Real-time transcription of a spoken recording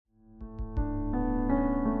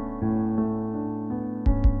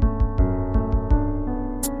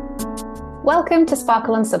Welcome to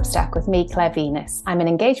Sparkle on Substack with me, Claire Venus. I'm an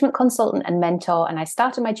engagement consultant and mentor, and I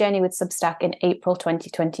started my journey with Substack in April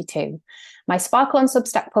 2022. My Sparkle on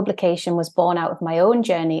Substack publication was born out of my own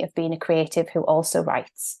journey of being a creative who also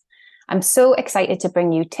writes. I'm so excited to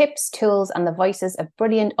bring you tips, tools, and the voices of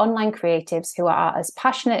brilliant online creatives who are as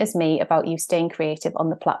passionate as me about you staying creative on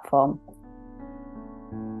the platform.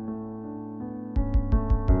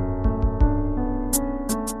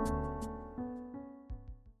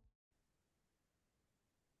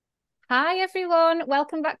 Hi everyone,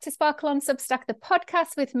 welcome back to Sparkle on Substack, the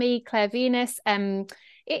podcast with me, Claire Venus.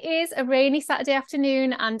 It is a rainy Saturday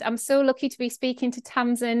afternoon and I'm so lucky to be speaking to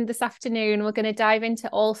Tamzin this afternoon. We're going to dive into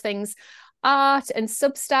all things art and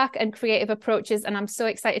Substack and creative approaches, and I'm so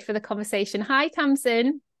excited for the conversation. Hi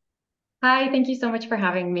Tamzin. Hi, thank you so much for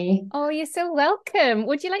having me. Oh, you're so welcome.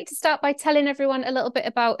 Would you like to start by telling everyone a little bit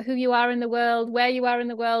about who you are in the world, where you are in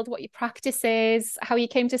the world, what your practice is, how you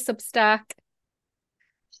came to Substack?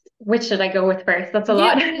 Which should I go with first? That's a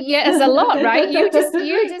lot. Yeah, it's a lot, right? You just tell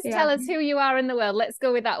Yeah, us who you are in the world. Let's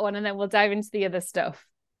go with that one, and then we'll dive into the other stuff.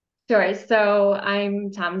 sure. So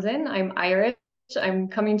I'm Tamzin. I'm Irish. I'm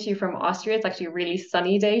coming to you from Austria. It's actually a really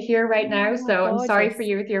sunny day here right now. Oh, So I'm sorry for gorgeous.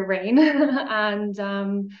 you with your rain. And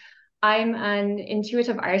I'm an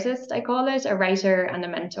intuitive artist, I call it, a writer and a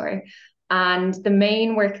mentor. And the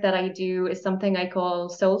main work that I do is something I call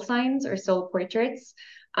soul signs or soul portraits.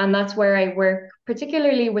 And that's where I work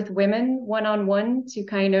particularly with women one on one to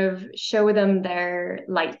kind of show them their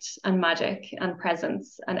light and magic and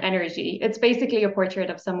presence and energy. It's basically a portrait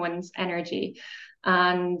of someone's energy.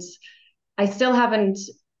 And I still haven't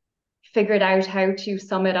figured out how to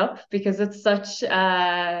sum it up because it's such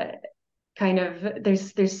kind of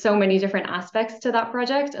there's so many different aspects to that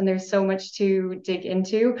project and there's so much to dig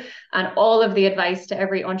into, and all of the advice to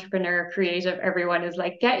every entrepreneur, creative, everyone is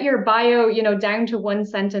like, get your bio, down to one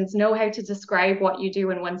sentence, know how to describe what you do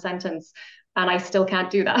in one sentence, and I still can't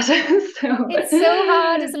do that. It's so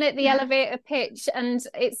hard, So isn't it? The elevator pitch. And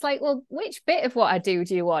it's like, well, which bit of what I do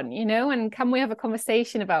you want, And can we have a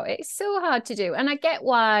conversation about it? It's so hard to do. And I get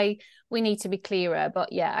why we need to be clearer.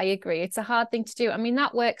 But yeah, I agree. It's a hard thing to do. I mean,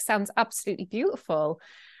 that work sounds absolutely beautiful.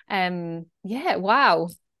 Yeah, wow.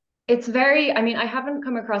 it's very, I mean, I haven't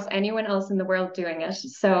come across anyone else in the world doing it.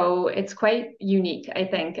 So it's quite unique, I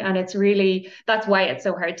think. And it's really, that's why it's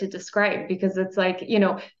so hard to describe, because it's like,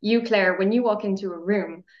 you, Claire, when you walk into a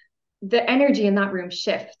room, the energy in that room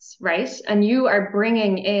shifts, right? And you are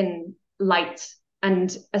bringing in light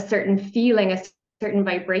and a certain feeling, a certain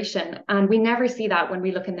vibration. And we never see that when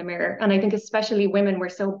we look in the mirror. And I think, especially women, we're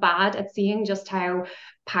so bad at seeing just how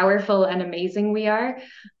powerful and amazing we are.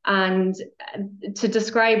 And to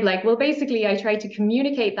describe, like, well, basically, I try to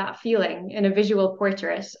communicate that feeling in a visual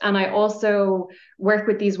portrait. And I also work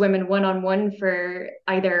with these women one on one for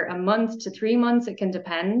either a month to 3 months, it can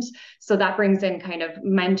depend. So that brings in kind of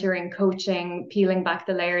mentoring, coaching, peeling back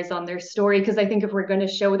the layers on their story. Because I think if we're going to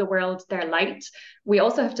show the world their light, we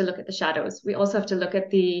also have to look at the shadows. We also have to look at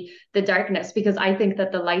the darkness, because I think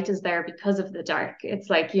that the light is there because of the dark. It's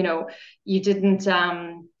like, you didn't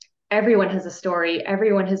everyone has a story,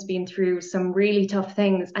 everyone has been through some really tough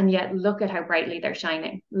things, and yet look at how brightly they're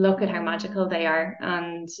shining, look at how magical they are.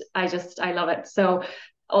 And I love it. So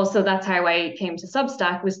also, that's how I came to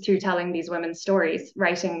Substack, was through telling these women's stories,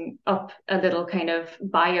 writing up a little kind of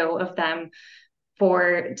bio of them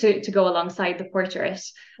to go alongside the portrait.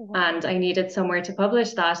 And I needed somewhere to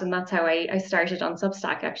publish that, and that's how I started on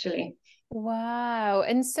Substack, actually. Wow.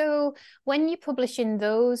 And so when you're publishing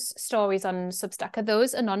those stories on Substack, are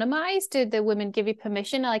those anonymized? Did the women give you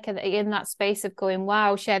permission? Like, are they in that space of going,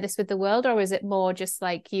 wow, share this with the world? Or is it more just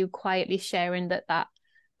like you quietly sharing that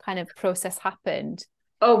kind of process happened?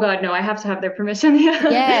 Oh God, no, I have to have their permission. Yeah.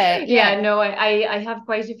 Yeah, yeah. Yeah, no, I have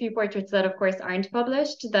quite a few portraits that of course aren't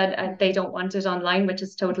published, that they don't want it online, which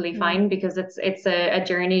is totally Mhm. fine, because it's a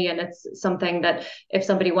journey, and it's something that if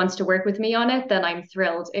somebody wants to work with me on it, then I'm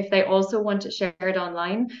thrilled. If they also want it shared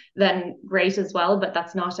online, then great as well, but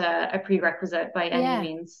that's not a prerequisite by any Yeah,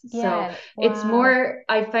 means. So yeah. it's Wow. more,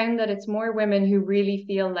 I found that it's more women who really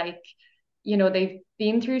feel like, they've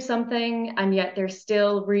been through something and yet they're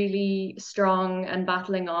still really strong and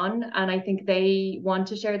battling on. And I think they want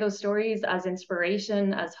to share those stories as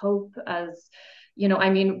inspiration, as hope, as, I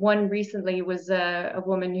mean, one recently was a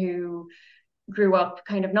woman who grew up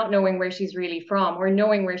kind of not knowing where she's really from, or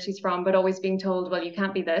knowing where she's from, but always being told, well, you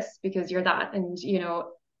can't be this because you're that. And,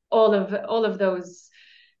 all of those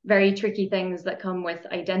very tricky things that come with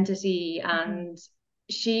identity Mhm. and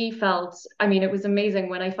she felt, I mean, it was amazing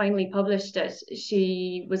when I finally published it.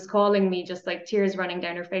 She was calling me, just like tears running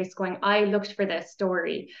down her face, going, I looked for this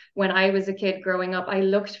story when I was a kid growing up. I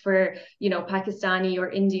looked for, Pakistani or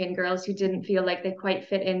Indian girls who didn't feel like they quite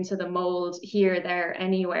fit into the mold here, there,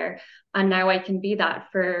 anywhere. And now I can be that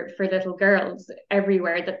for little girls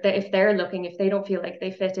everywhere, that if they're looking, if they don't feel like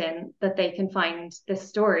they fit in, that they can find this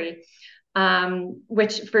story.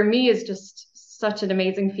 Which for me is just such an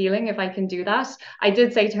amazing feeling if I can do that. I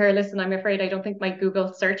did say to her, listen, I'm afraid I don't think my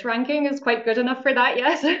Google search ranking is quite good enough for that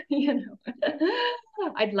yet.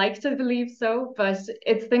 I'd like to believe so, but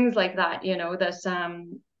it's things like that, that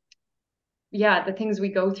yeah, the things we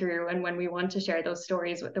go through, and when we want to share those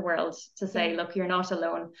stories with the world, to say, Yeah. look, you're not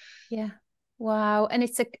alone. Yeah. Wow. And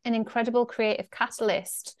it's an incredible creative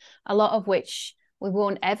catalyst, a lot of which we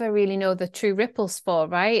won't ever really know the true ripples for,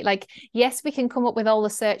 right? Like, yes, we can come up with all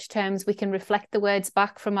the search terms, we can reflect the words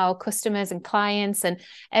back from our customers and clients and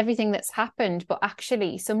everything that's happened. But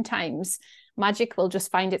actually, sometimes magic will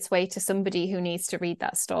just find its way to somebody who needs to read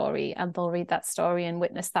that story, and they'll read that story and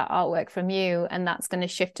witness that artwork from you. And that's going to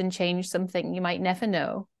shift and change something you might never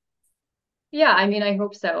know. Yeah, I mean, I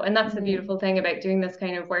hope so. And that's the Mm. beautiful thing about doing this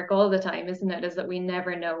kind of work all the time, isn't it? Is that we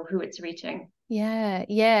never know who it's reaching. Yeah,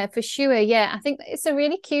 yeah, for sure. Yeah, I think it's a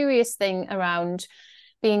really curious thing around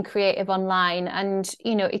being creative online. And,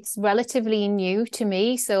 it's relatively new to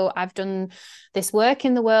me. So I've done this work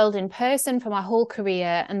in the world in person for my whole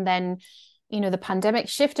career. And then, the pandemic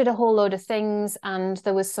shifted a whole load of things. And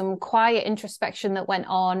there was some quiet introspection that went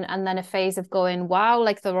on. And then a phase of going, wow,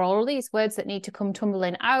 like there are all these words that need to come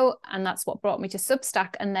tumbling out. And that's what brought me to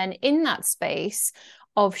Substack. And then in that space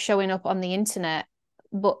of showing up on the internet,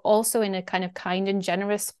 but also in a kind of kind and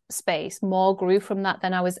generous space, more grew from that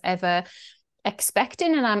than I was ever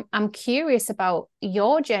expecting. And I'm curious about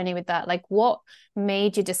your journey with that. Like, what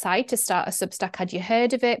made you decide to start a Substack? Had you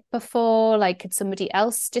heard of it before? Like, had somebody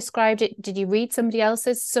else described it? Did you read somebody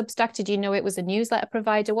else's Substack? Did you know it was a newsletter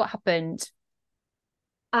provider? What happened?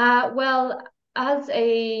 Well, as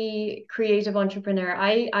a creative entrepreneur,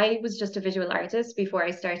 I was just a visual artist before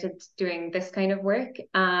I started doing this kind of work.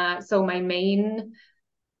 So my main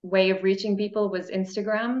way of reaching people was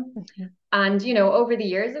Instagram. Mhm. And, over the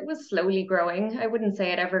years, it was slowly growing. I wouldn't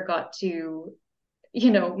say it ever got to,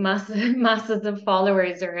 masses of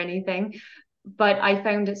followers or anything. But I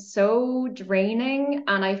found it so draining,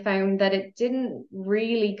 and I found that it didn't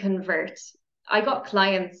really convert. I got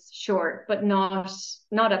clients, sure, but not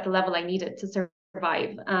at the level I needed to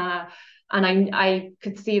survive. And I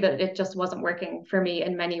could see that it just wasn't working for me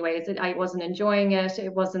in many ways. I wasn't enjoying it.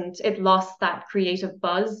 It lost that creative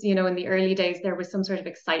buzz. In the early days, there was some sort of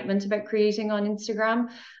excitement about creating on Instagram.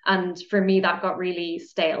 And for me, that got really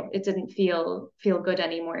stale. It didn't feel good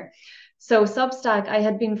anymore. So Substack, I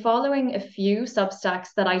had been following a few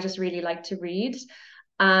Substacks that I just really like to read.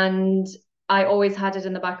 And I always had it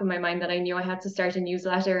in the back of my mind that I knew I had to start a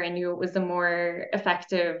newsletter. I knew it was a more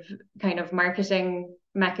effective kind of marketing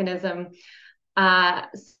mechanism. Uh,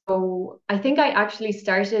 so I think I actually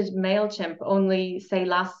started MailChimp only, say,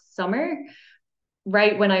 last summer,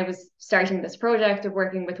 right when I was starting this project of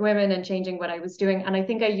working with women and changing what I was doing. And I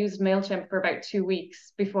think I used MailChimp for about 2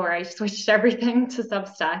 weeks before I switched everything to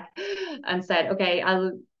Substack and said, okay,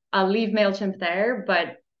 I'll leave MailChimp there,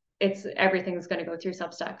 but everything's going to go through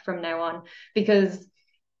Substack from now on, because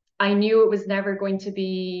I knew it was never going to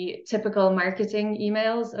be typical marketing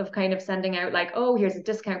emails of kind of sending out like, oh, here's a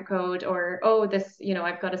discount code, or, oh, this,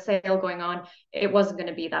 I've got a sale going on. It wasn't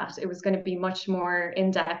going to be that. It was going to be much more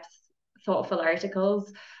in-depth, thoughtful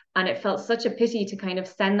articles. And it felt such a pity to kind of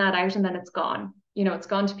send that out and then it's gone. It's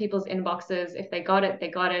gone to people's inboxes. If they got it, they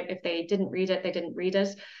got it. If they didn't read it, they didn't read it.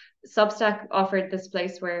 Substack offered this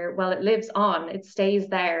place where, well, it lives on, it stays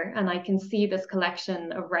there, and I can see this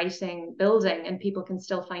collection of writing building, and people can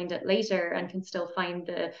still find it later and can still find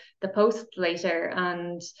the post later.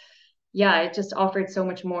 And yeah, it just offered so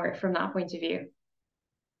much more from that point of view.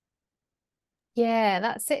 Yeah,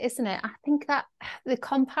 that's it, isn't it? I think that the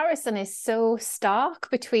comparison is so stark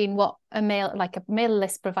between what like a mail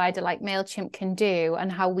list provider like MailChimp can do and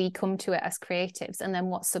how we come to it as creatives, and then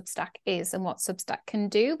what Substack is and what Substack can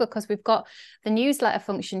do, because we've got the newsletter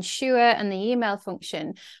function, sure, and the email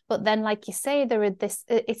function. But then, like you say,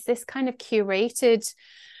 it's this kind of curated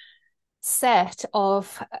set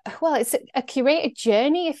of, well, it's a curated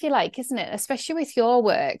journey, if you like, isn't it? Especially with your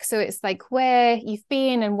work. So it's like where you've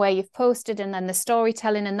been and where you've posted, and then the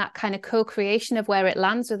storytelling and that kind of co-creation of where it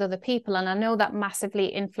lands with other people. And I know that massively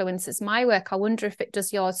influences my work. I wonder if it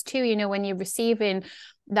does yours too, when you're receiving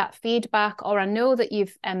that feedback. Or I know that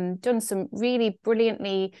you've done some really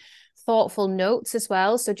brilliantly thoughtful notes as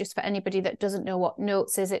well. So just for anybody that doesn't know what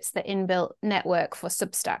notes is, it's the inbuilt network for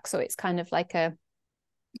Substack. So it's kind of like a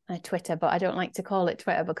Twitter, but I don't like to call it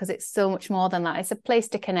Twitter because it's so much more than that. It's a place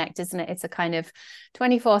to connect, isn't it? It's a kind of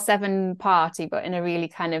 24/7 party, but in a really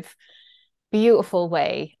kind of beautiful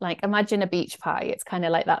way. Like imagine a beach party. It's kind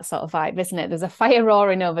of like that sort of vibe, isn't it? There's a fire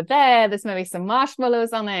roaring over there. There's maybe some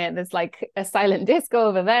marshmallows on it. There's like a silent disco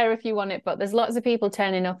over there if you want it. But there's lots of people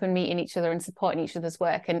turning up and meeting each other and supporting each other's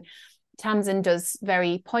work. And Tamzin does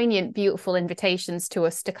very poignant, beautiful invitations to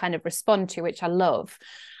us to kind of respond to, which I love.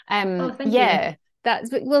 Oh, thank yeah. you.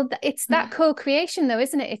 It's that co-creation though,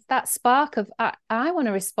 isn't it? It's that spark of I want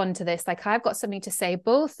to respond to this. Like I've got something to say,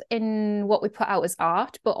 both in what we put out as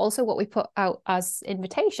art, but also what we put out as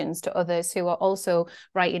invitations to others who are also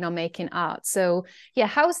writing or making art. So yeah,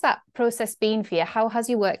 how's that process been for you? How has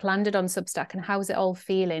your work landed on Substack, and how's it all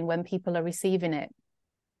feeling when people are receiving it?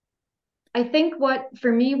 I think what for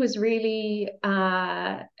me was really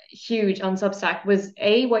huge on Substack was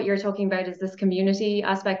what you're talking about is this community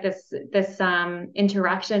aspect, this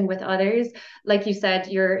interaction with others. Like you said,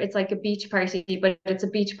 it's like a beach party, but it's a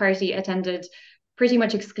beach party attended pretty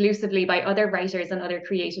much exclusively by other writers and other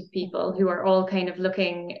creative people who are all kind of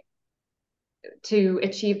looking to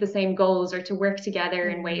achieve the same goals or to work together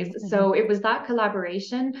in ways. Mm-hmm. So it was that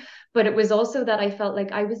collaboration, but it was also that I felt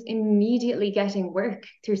like I was immediately getting work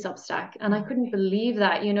through Substack. And I couldn't believe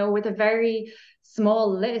that, with a very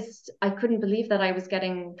small list, I couldn't believe that I was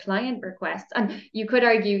getting client requests. And you could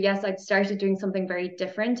argue, yes, I'd started doing something very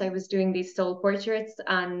different. I was doing these soul portraits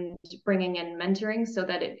and bringing in mentoring so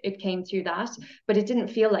that it came through that, but it didn't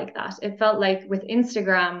feel like that. It felt like with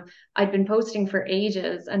Instagram, I'd been posting for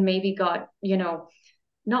ages and maybe got,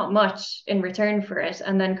 not much in return for it.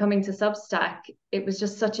 And then coming to Substack, it was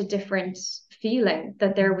just such a different feeling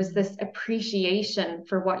that there was this appreciation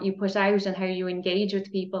for what you put out and how you engage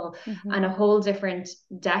with people, and a whole different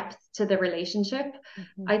depth to the relationship.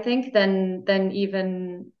 I think than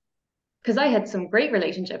even because I had some great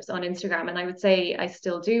relationships on Instagram, and I would say I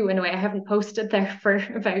still do in a way. I haven't posted there for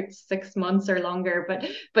about 6 months or longer,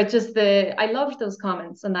 but just I loved those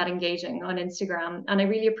comments and that engaging on Instagram, and I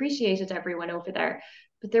really appreciated everyone over there.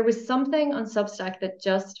 But there was something on Substack that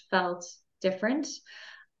just felt different.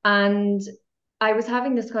 And I was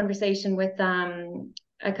having this conversation with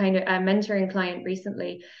a kind of a mentoring client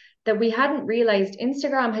recently, that we hadn't realized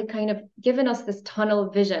Instagram had kind of given us this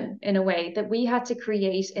tunnel vision in a way that we had to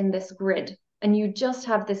create in this grid. And you just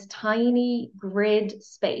have this tiny grid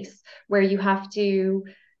space where you have to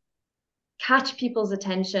catch people's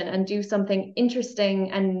attention and do something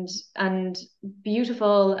interesting and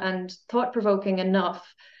beautiful and thought-provoking enough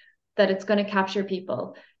that it's going to capture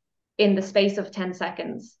people in the space of 10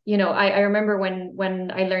 seconds. I remember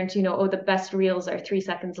when I learned, the best reels are 3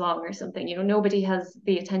 seconds long or something. Nobody has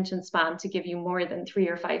the attention span to give you more than 3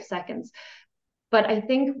 or 5 seconds. But I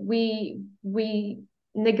think we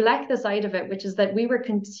neglect the side of it, which is that we were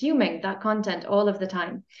consuming that content all of the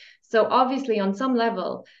time. So obviously on some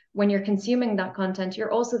level, when you're consuming that content,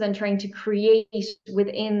 you're also then trying to create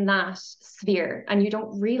within that sphere, and you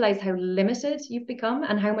don't realize how limited you've become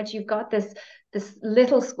and how much you've got this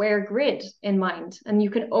little square grid in mind, and you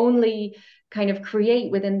can only kind of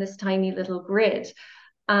create within this tiny little grid.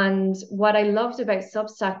 And what I loved about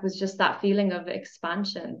Substack was just that feeling of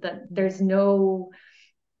expansion, that there's no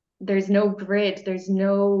grid, there's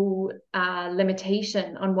no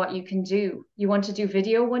limitation on what you can do. You want to do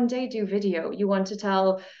video one day, do video. You want to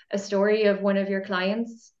tell a story of one of your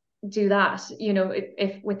clients, do that,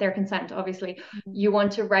 if with their consent, obviously. You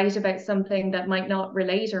want to write about something that might not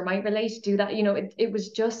relate or might relate, do that. It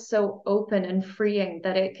was just so open and freeing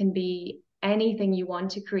that it can be anything you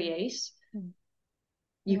want to create.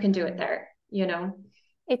 You can do it there.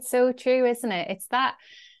 It's so true, isn't it? It's that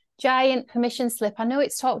giant permission slip. I know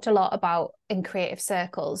it's talked a lot about in creative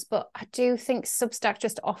circles, but I do think Substack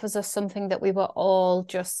just offers us something that we were all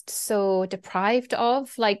just so deprived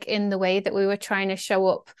of, like in the way that we were trying to show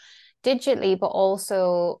up digitally, but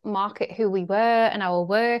also market who we were and our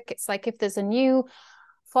work. It's like if there's a new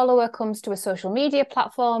follower comes to a social media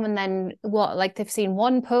platform, and then they've seen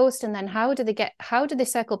one post, and then how do they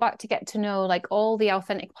circle back to get to know like all the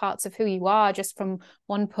authentic parts of who you are just from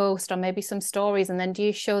one post or maybe some stories? And then do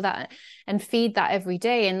you show that and feed that every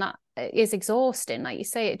day? And that is exhausting. Like you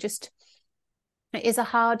say, it is a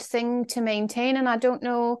hard thing to maintain. And I don't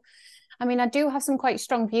know, I mean, I do have some quite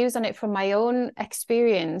strong views on it from my own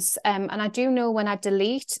experience. And I do know when I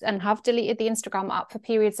delete and have deleted the Instagram app for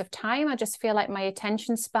periods of time, I just feel like my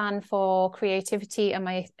attention span for creativity and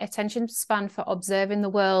my attention span for observing the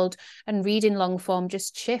world and reading long form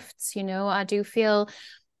just shifts. I do feel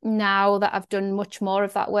now that I've done much more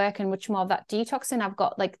of that work and much more of that detoxing, I've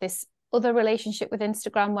got like this other relationship with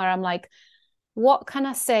Instagram where I'm like, what can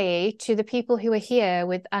I say to the people who are here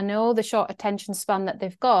with, I know the short attention span that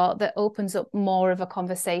they've got, that opens up more of a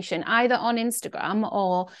conversation, either on Instagram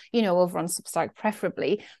or, you know, over on Substack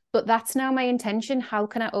preferably. But that's now my intention. How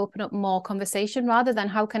can I open up more conversation rather than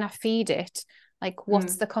how can I feed it? Like,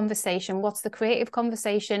 what's the conversation? What's the creative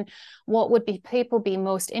conversation? What would be people be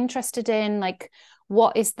most interested in? Like,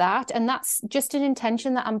 what is that? And that's just an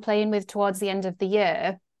intention that I'm playing with towards the end of the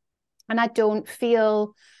year. And I don't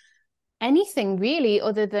feel anything really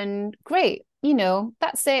other than great, you know,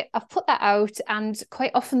 that's it, I've put that out. And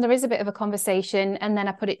quite often there is a bit of a conversation and then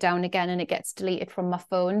I put it down again and it gets deleted from my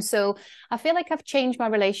phone. So I feel like I've changed my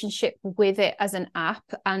relationship with it as an app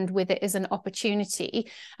and with it as an opportunity,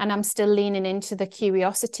 and I'm still leaning into the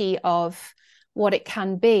curiosity of what it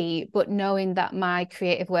can be, but knowing that my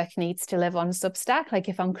creative work needs to live on Substack. Like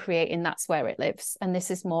if I'm creating, that's where it lives, and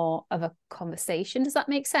this is more of a conversation. Does that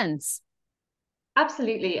make sense?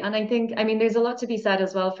 Absolutely. And I think, I mean, there's a lot to be said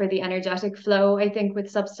as well for the energetic flow. I think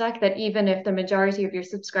with Substack, that even if the majority of your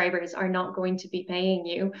subscribers are not going to be paying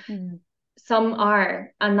you, some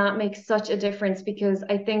are. And that makes such a difference, because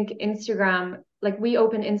I think Instagram, like we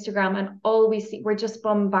open Instagram and all we see, we're just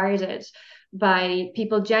bombarded by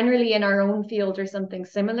people generally in our own field or something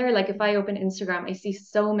similar. Like if I open Instagram, I see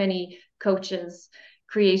so many coaches,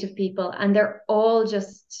 creative people, and they're all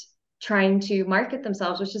just trying to market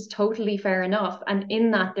themselves, which is totally fair enough. And in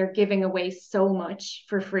that, they're giving away so much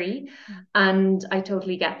for free. And I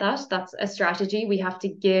totally get that. That's a strategy. We have to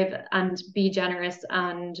give and be generous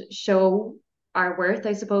and show our worth,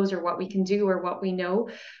 I suppose, or what we can do or what we know.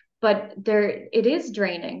 But there, it is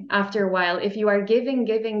draining after a while. If you are giving,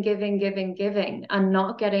 giving, giving, giving, giving, and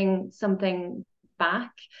not getting something back,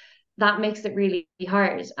 that makes it really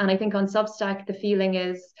hard. And I think on Substack, the feeling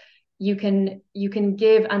is you can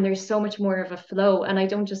give, and there's so much more of a flow. And I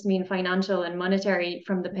don't just mean financial and monetary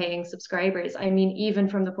from the paying subscribers. I mean even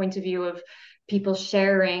from the point of view of people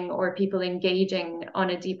sharing or people engaging on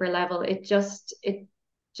a deeper level. It just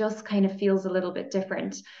kind of feels a little bit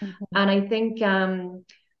different. And I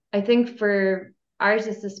think for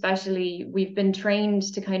artists especially, we've been trained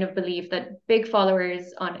to kind of believe that big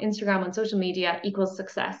followers on Instagram, on social media, equals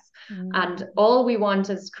success. And all we want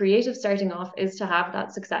as creatives starting off is to have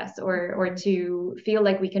that success, or to feel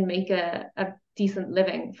like we can make a decent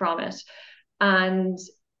living from it. And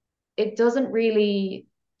it doesn't really,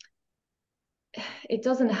 it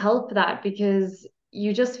doesn't help that, because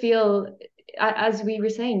you just feel, as we were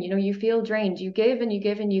saying, you know, you feel drained. You give and you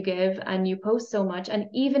give and you give, and you post so much. And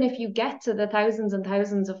even if you get to the thousands and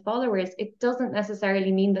thousands of followers, it doesn't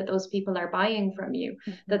necessarily mean that those people are buying from you,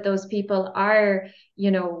 that those people are,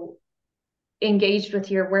 you know, engaged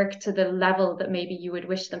with your work to the level that maybe you would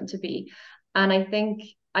wish them to be. And I think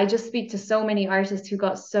I just speak to so many artists who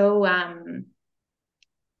got so,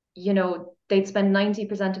 you know, they'd spend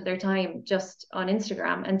 90% of their time just on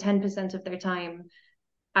Instagram and 10% of their time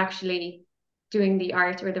actually doing the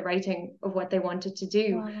art or the writing of what they wanted to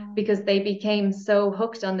do. Wow. Because they became so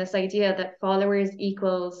hooked on this idea that followers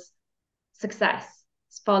equals success.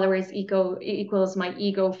 Followers equals my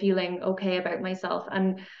ego feeling okay about myself.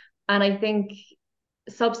 And I think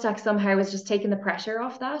Substack somehow has just taken the pressure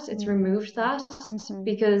off that. It's removed that,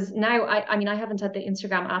 because now I mean, I haven't had the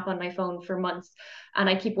Instagram app on my phone for months, and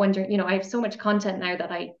I keep wondering, you know, I have so much content now that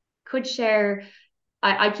I could share.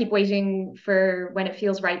 I keep waiting for when it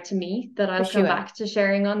feels right to me that I'll come back to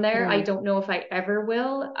sharing on there. I don't know if I ever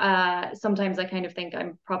will. Sometimes I kind of think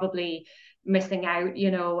I'm probably missing out. You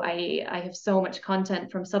know, I have so much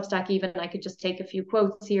content from Substack. Even I could just take a few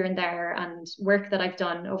quotes here and there and work that I've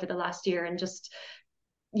done over the last year and just,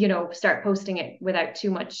 you know, start posting it without too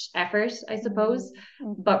much effort, I suppose.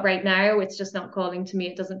 But right now it's just not calling to me.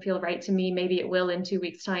 It doesn't feel right to me. Maybe it will in 2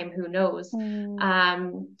 weeks' time, who knows.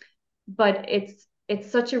 But it's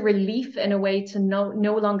such a relief in a way to no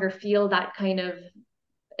longer feel that kind of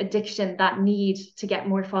addiction, that need to get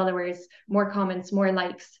more followers, more comments, more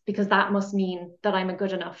likes, because that must mean that I'm a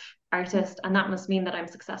good enough artist, and that must mean that I'm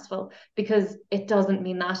successful, because it doesn't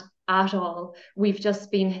mean that at all. We've just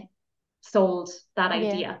been sold that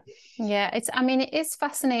idea. Yeah, I mean, it is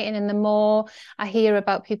fascinating. And the more I hear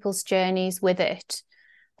about people's journeys with it,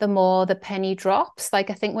 the more the penny drops. Like,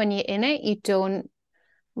 I think when you're in it, you don't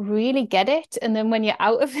really get it, and then when you're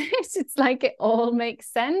out of it, it's like it all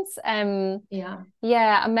makes sense. I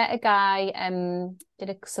met a guy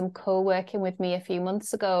did some co-working with me a few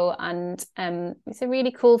months ago, and he's a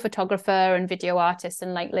really cool photographer and video artist,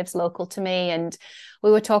 and like lives local to me. And we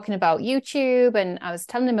were talking about YouTube, and I was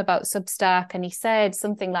telling him about Substack, and he said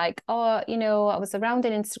something like, "Oh, you know, I was around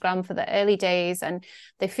in Instagram for the early days, and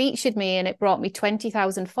they featured me, and it brought me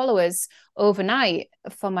 20,000 followers overnight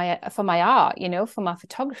for my art, you know, for my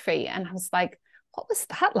photography." And I was like, what was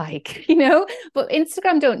that like? You know, but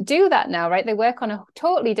Instagram don't do that now, right? They work on a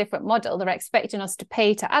totally different model. They're expecting us to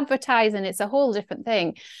pay to advertise, and it's a whole different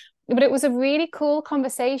thing. But it was a really cool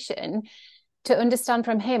conversation to understand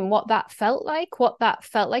from him what that felt like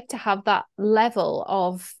to have that level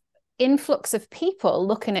of influx of people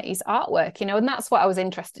looking at his artwork, you know. And that's what I was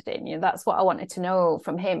interested in, you know, that's what I wanted to know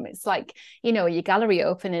from him. It's like, you know, your gallery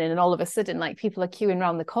opening and all of a sudden like people are queuing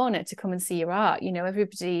around the corner to come and see your art, you know,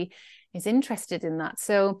 everybody is interested in that.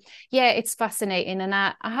 So yeah, it's fascinating. And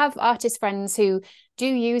I have artist friends who do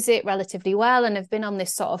use it relatively well and have been on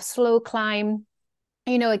this sort of slow climb,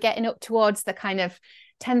 you know, getting up towards the kind of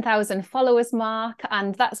 10,000 followers mark.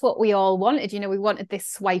 And that's what we all wanted. You know, we wanted this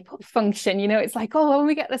swipe up function, you know, it's like, oh, when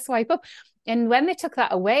we get the swipe up. And when they took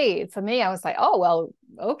that away for me, I was like, oh, well,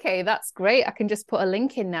 okay, that's great. I can just put a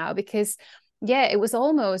link in now, because yeah, it was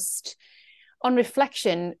almost, on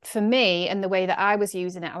reflection for me and the way that I was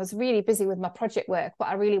using it, I was really busy with my project work, but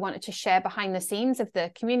I really wanted to share behind the scenes of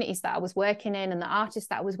the communities that I was working in and the artists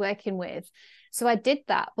that I was working with. So I did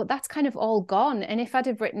that, but that's kind of all gone. And if I'd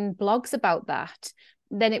have written blogs about that,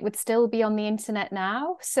 then it would still be on the internet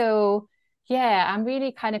now. So yeah, I'm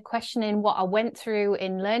really kind of questioning what I went through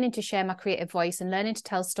in learning to share my creative voice and learning to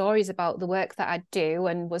tell stories about the work that I do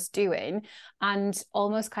and was doing, and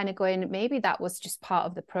almost kind of going, maybe that was just part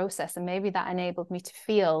of the process, and maybe that enabled me to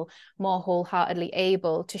feel more wholeheartedly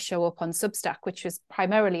able to show up on Substack, which was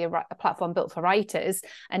primarily a platform built for writers,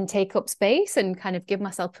 and take up space and kind of give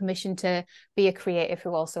myself permission to be a creative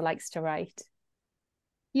who also likes to write.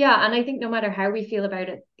 Yeah, and I think no matter how we feel about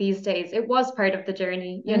it these days, it was part of the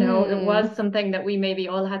journey, you know, it was something that we maybe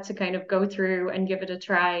all had to kind of go through and give it a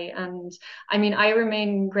try. And I mean, I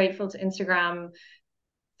remain grateful to Instagram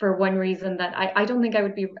for one reason, that I don't think I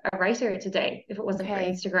would be a writer today if it wasn't for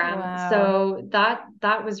Instagram. Wow. So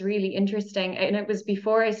that was really interesting. And it was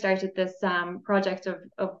before I started this project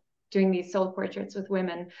of doing these soul portraits with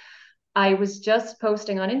women. I was just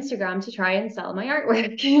posting on Instagram to try and sell my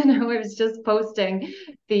artwork. You know, I was just posting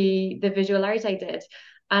the visual art I did.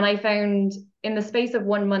 And I found in the space of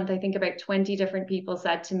 1 month, I think about 20 different people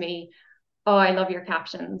said to me, "Oh, I love your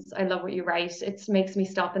captions. I love what you write. It makes me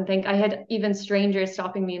stop and think." I had even strangers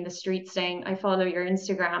stopping me in the street saying, "I follow your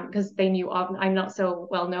Instagram," because they knew of, I'm not so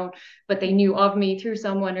well known, but they knew of me through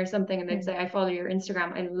someone or something. And they'd say, "I follow your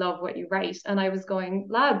Instagram. I love what you write." And I was going,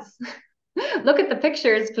 lads, look at the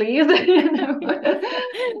pictures, please. You know?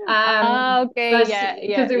 Okay, But yeah,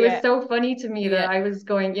 because it was yeah, so funny to me that yeah. I was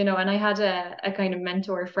going, you know, and I had a kind of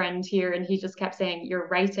mentor friend here, and he just kept saying, your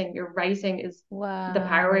writing is the Wow.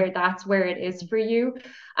 power. That's where it is for you.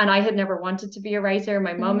 And I had never wanted to be a writer.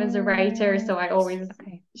 My mom is a writer, so I Yes. always,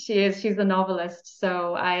 Okay. she's a novelist.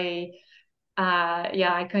 So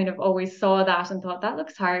yeah, I kind of always saw that and thought that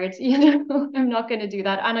looks hard, you know. I'm not going to do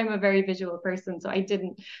that. And I'm a very visual person, so I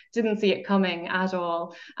didn't see it coming at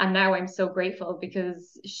all. And now I'm so grateful,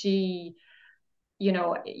 because she, you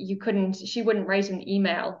know, she wouldn't write an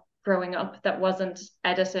email growing up that wasn't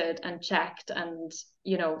edited and checked and,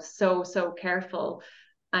 you know, so careful.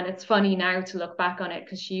 And it's funny now to look back on it,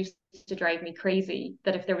 because she used to drive me crazy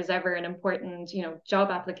that if there was ever an important, you know,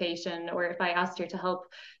 job application, or if I asked her to help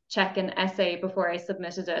check an essay before I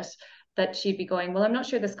submitted it, that she'd be going, "Well, I'm not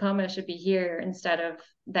sure this comma should be here instead of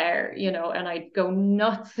there," you know, and I'd go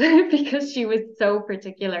nuts because she was so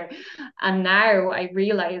particular. And now I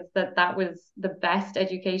realize that that was the best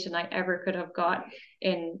education I ever could have got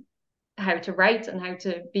in how to write and how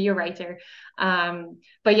to be a writer.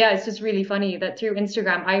 But yeah, it's just really funny that through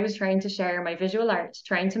Instagram, I was trying to share my visual art,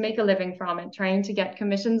 trying to make a living from it, trying to get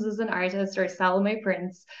commissions as an artist or sell my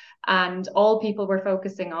prints. And all people were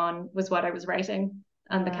focusing on was what I was writing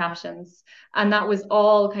and the Wow. captions. And that was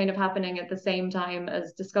all kind of happening at the same time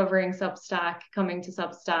as discovering Substack, coming to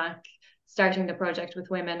Substack, starting the project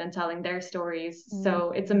with women and telling their stories.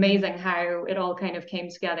 So it's Mm. amazing how it all kind of came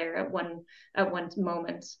together at one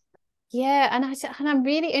moment. Yeah, and I'm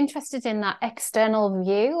really interested in that external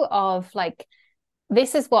view of like,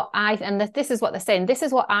 this is what this is what they're saying. This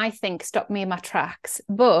is what I think stopped me in my tracks,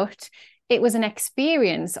 but it was an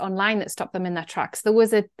experience online that stopped them in their tracks. There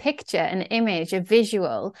was a picture, an image, a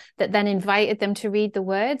visual that then invited them to read the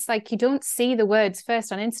words. Like, you don't see the words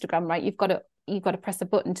first on Instagram, right? You've got to press a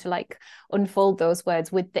button to like unfold those words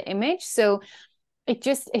with the image. So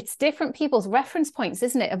it's different people's reference points,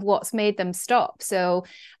 isn't it, of what's made them stop. So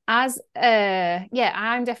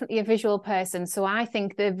I'm definitely a visual person, so I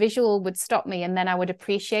think the visual would stop me, and then I would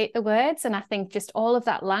appreciate the words. And I think just all of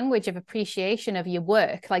that language of appreciation of your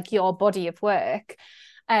work, like your body of work,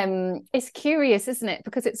 it's curious, isn't it?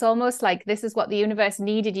 Because it's almost like this is what the universe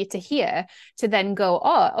needed you to hear, to then go,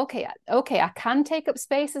 oh, okay, I can take up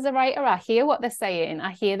space as a writer. I hear what they're saying.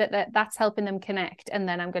 I hear that's helping them connect, and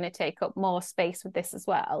then I'm going to take up more space with this as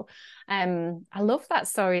well. I love that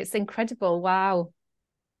story. It's incredible. Wow.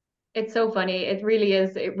 It's so funny. It really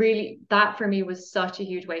is. It really, that for me was such a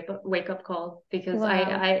huge wake up call, because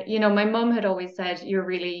Wow. my mum had always said, you're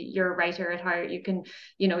a writer at heart. You can,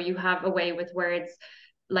 you have a way with words,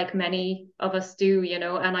 like many of us do,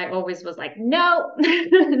 and I always was like, no,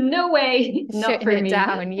 no way, not Shutting for it me.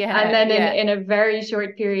 down. And Yeah, then yeah. in a very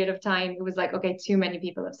short period of time, it was like, okay, too many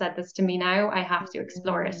people have said this to me now. I have to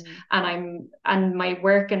explore it. Mm. And my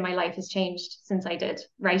work and my life has changed since I did. Since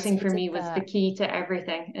Writing you for did me was the that. key to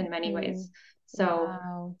everything in many Mm. ways. So,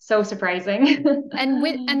 Wow. so surprising.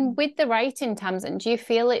 And with the writing, Tamzin, do you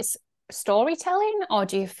feel it's storytelling, or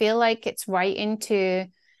do you feel like it's writing to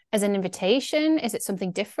as an invitation? Is it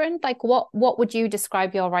something different? Like what would you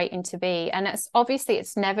describe your writing to be? And it's obviously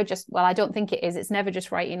it's never just, well, I don't think it is. It's never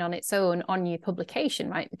just writing on its own on your publication,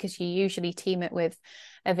 right? Because you usually team it with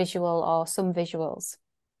a visual or some visuals.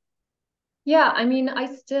 Yeah, I mean,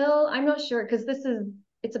 I'm not sure, because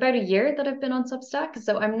it's about a year that I've been on Substack.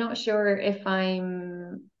 So I'm not sure if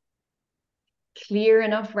I'm clear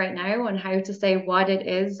enough right now on how to say what it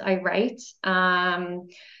is I write.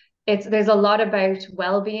 There's a lot about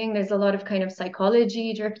well-being. There's a lot of kind of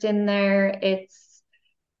psychology dripped in there. It's,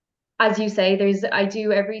 as you say, I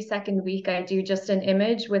do every second week, I do just an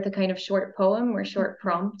image with a kind of short poem or short Mhm.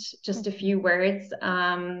 prompt, just a Mhm. few words,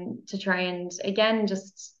 to try and, again,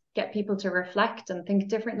 just get people to reflect and think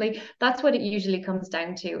differently. That's what it usually comes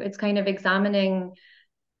down to. It's kind of examining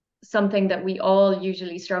something that we all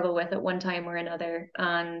usually struggle with at one time or another,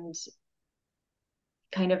 and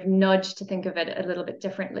kind of nudge to think of it a little bit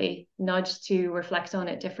differently, nudge to reflect on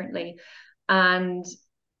it differently. And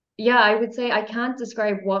yeah, I would say I can't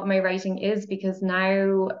describe what my writing is, because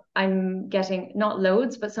now I'm getting not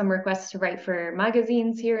loads, but some requests to write for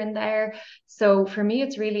magazines here and there. So for me,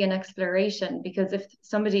 it's really an exploration, because if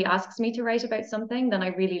somebody asks me to write about something, then I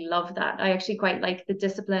really love that. I actually quite like the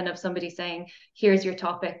discipline of somebody saying, here's your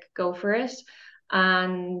topic, go for it.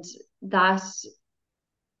 And that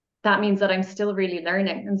that means that I'm still really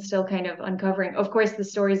learning and still kind of uncovering. Of course, the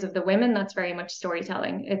stories of the women, that's very much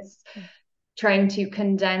storytelling. It's trying to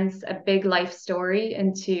condense a big life story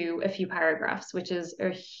into a few paragraphs, which is a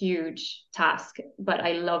huge task. But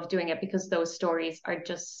I love doing it because those stories are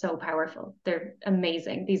just so powerful. They're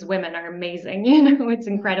amazing. These women are amazing. It's Mm.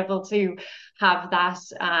 incredible to have that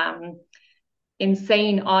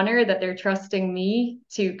insane honor that they're trusting me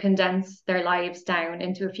to condense their lives down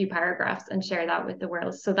into a few paragraphs and share that with the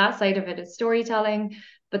world. So that side of it is storytelling.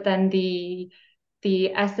 But then the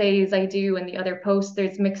essays I do and the other posts,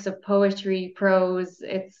 there's mix of poetry, prose,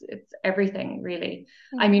 it's everything really.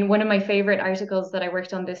 I Mm. mean, one of my favorite articles that I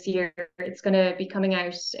worked on this year, it's going to be coming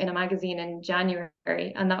out in a magazine in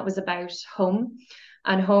January, and that was about home,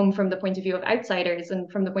 and home from the point of view of outsiders,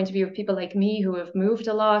 and from the point of view of people like me who have moved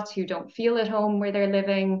a lot, who don't feel at home where they're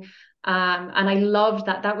living. And I loved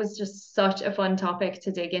that. That was just such a fun topic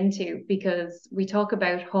to dig into, because we talk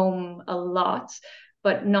about home a lot,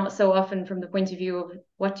 but not so often from the point of view of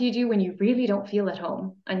what do you do when you really don't feel at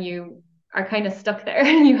home and you are kind of stuck there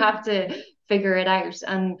and you have to figure it out.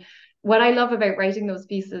 And what I love about writing those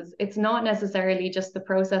pieces, it's not necessarily just the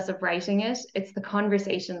process of writing it, it's the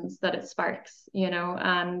conversations that it sparks,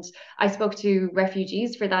 And I spoke to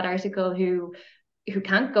refugees for that article who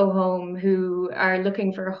can't go home, who are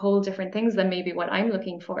looking for whole different things than maybe what I'm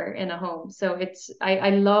looking for in a home. So I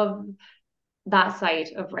love that side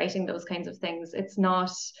of writing those kinds of things. It's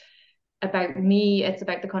not about me, it's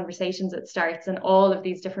about the conversations it starts and all of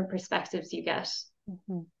these different perspectives you get.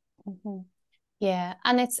 Mhm. Mhm. Yeah,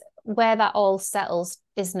 and it's where that all settles,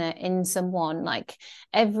 isn't it, in someone. Like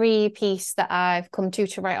every piece that I've come to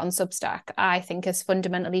write on Substack, I think has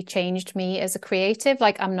fundamentally changed me as a creative.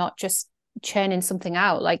 Like I'm not just churning something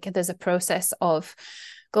out. Like there's a process of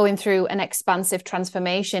going through an expansive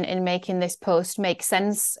transformation in making this post make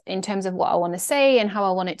sense in terms of what I want to say and how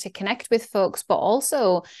I want it to connect with folks, but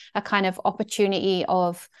also a kind of opportunity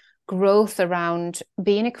of growth around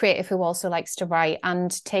being a creative who also likes to write,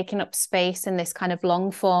 and taking up space in this kind of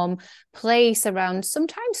long form place around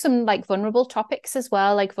sometimes some like vulnerable topics as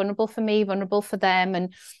well, like vulnerable for me, vulnerable for them,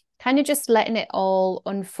 and kind of just letting it all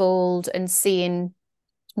unfold and seeing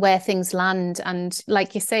where things land. And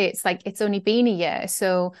like you say, it's like it's only been a year.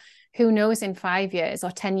 So who knows in 5 years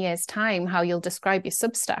or 10 years time how you'll describe your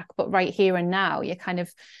Substack. But right here and now, you're kind of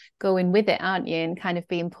going with it, aren't you? And kind of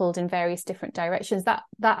being pulled in various different directions. That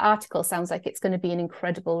article sounds like it's going to be an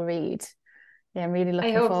incredible read. Yeah, I'm really I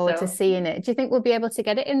looking hope forward to so. seeing it. Do you think we'll be able to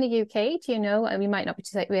get it in the UK? Do you know? And we might not be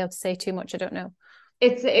able to say too much. I don't know.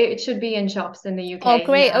 It should be in shops in the Oh, UK.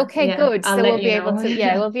 great. Yeah, Okay, yeah. good. I'll So we'll let be you able know. to,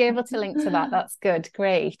 yeah, we'll be able to link to that. That's good.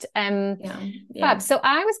 Great. Yeah, Fab. yeah. So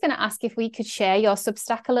I was going to ask if we could share your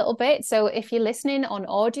Substack a little bit. So if you're listening on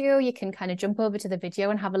audio, you can kind of jump over to the video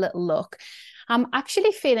and have a little look. I'm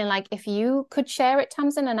actually feeling like if you could share it,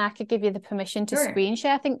 Tamzin, and I could give you the permission to Sure. screen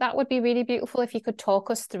share, I think that would be really beautiful if you could talk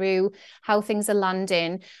us through how things are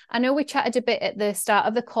landing. I know we chatted a bit at the start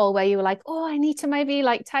of the call where you were like, oh, I need to maybe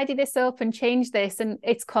like tidy this up and change this. And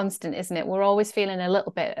it's constant, isn't it? We're always feeling a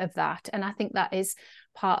little bit of that. And I think that is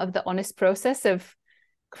part of the honest process of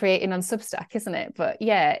creating on Substack, isn't it? But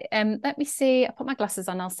yeah, let me see. I'll put my glasses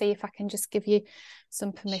on. I'll see if I can just give you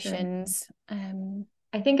some Sure. permissions.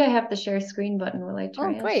 I think I have the share screen button. Will I Oh,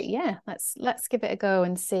 try it? great. Yeah, let's give it a go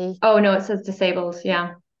and see. Oh no, it says disabled.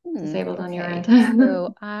 Yeah, disabled on your end. Okay,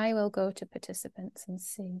 so I will go to participants and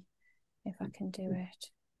see if I can do it.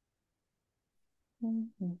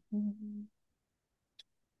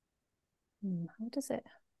 How does it?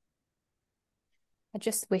 I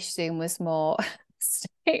just wish Zoom was more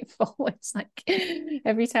straightforward. It's like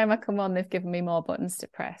every time I come on, they've given me more buttons to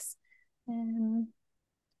press.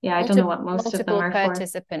 Yeah, I don't know what most of them Multiple are for.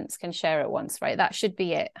 participants can share at once, right? That should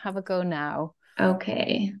be it. Have a go now.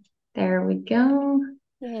 Okay, there we go.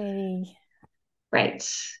 Yay. Right.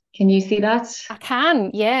 Can you see that? I can,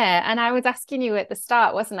 yeah. And I was asking you at the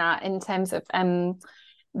start, wasn't I, in terms of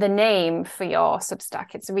the name for your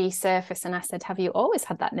Substack? It's Resurface, and I said, have you always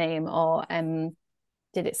had that name, or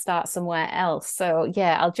did it start somewhere else? So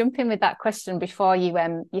yeah, I'll jump in with that question before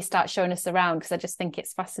you start showing us around, because I just think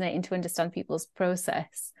it's fascinating to understand people's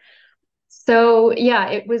process. So yeah,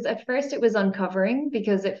 it was at first it was uncovering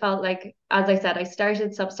because it felt like, as I said, I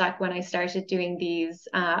started Substack when I started doing these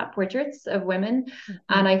portraits of women,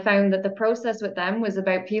 and I found that the process with them was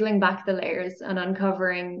about peeling back the layers and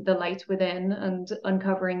uncovering the light within and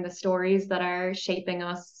uncovering the stories that are shaping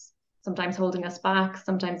us, sometimes holding us back,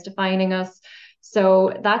 sometimes defining us.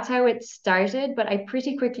 So that's how it started, but I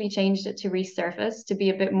pretty quickly changed it to Resurface to be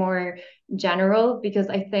a bit more general because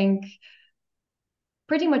I think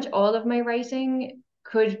pretty much all of my writing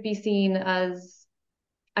could be seen as,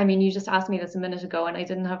 I mean, you just asked me this a minute ago and I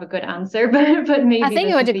didn't have a good answer, but I maybe think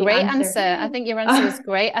you this had is a the great answer. answer. I think your answer was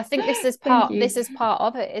great. I think Thank you. this is part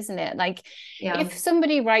of it, isn't it? Like Yeah. if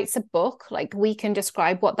somebody writes a book, like we can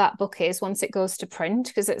describe what that book is once it goes to print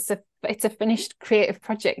because it's a finished creative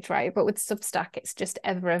project, right? But with Substack, it's just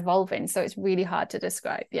ever evolving. So it's really hard to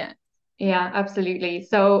describe. Yeah. Yeah, absolutely.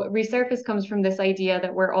 So resurface comes from this idea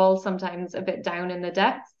that we're all sometimes a bit down in the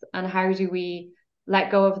depths, and how do we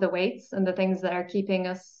let go of the weights and the things that are keeping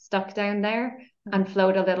us stuck down there and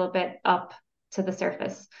float a little bit up to the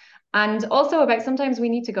surface. And also about sometimes we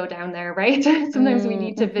need to go down there, right? Sometimes we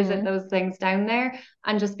need to visit those things down there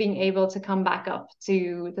and just being able to come back up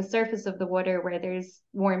to the surface of the water where there's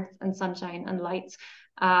warmth and sunshine and light.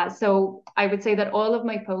 So I would say that all of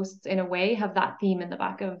my posts in a way have that theme in the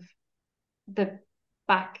back,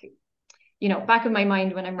 back of my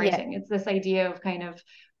mind when I'm Yeah. writing. It's this idea of kind of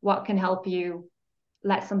what can help you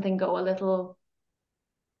let something go a little,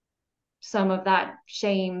 some of that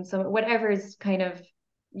shame, some whatever is kind of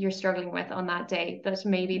you're struggling with on that day, that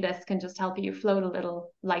maybe this can just help you float a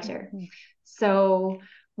little lighter. So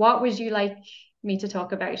what would you like me to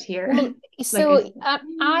talk about here? Well, like so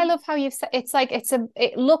I love how you've said it's like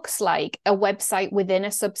it looks like a website within a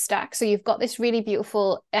Substack. So you've got this really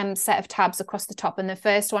beautiful set of tabs across the top, and the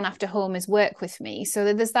first one after home is work with me.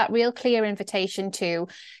 So there's that real clear invitation to,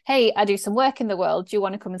 hey, I do some work in the world. Do you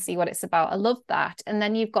want to come and see what it's about? I love that. And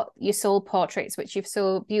then you've got your soul portraits, which you've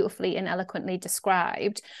so beautifully and eloquently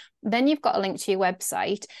described. Then you've got a link to your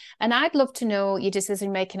website, and I'd love to know your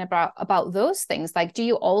decision making about those things. Like, do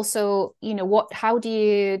you also, how do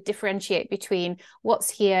you differentiate between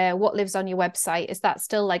what's here, what lives on your website? Is that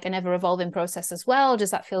still like an ever evolving process as well?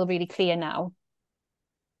 Does that feel really clear now?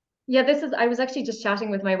 Yeah, I was actually just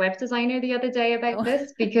chatting with my web designer the other day about Oh.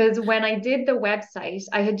 this because when I did the website,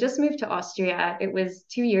 I had just moved to Austria. It was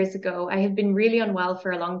 2 years ago. I had been really unwell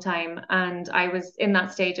for a long time, and I was in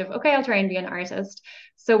that stage of, okay, I'll try and be an artist.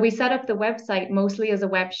 So we set up the website mostly as a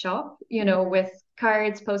web shop, with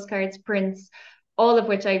cards, postcards, prints, all of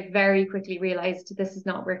which I very quickly realized this is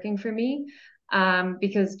not working for me.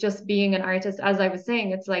 Because just being an artist, as I was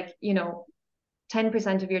saying, it's like,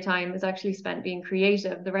 10% of your time is actually spent being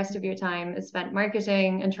creative. The rest of your time is spent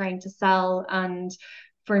marketing and trying to sell. And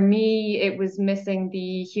for me, it was missing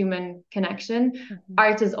the human connection. Mm-hmm.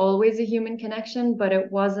 Art is always a human connection, but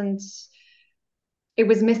it was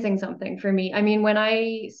missing something for me. I mean, when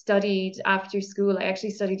I studied after school, I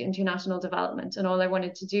actually studied international development, and all I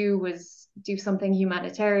wanted to do was do something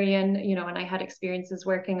humanitarian, and I had experiences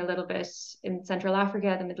working a little bit in Central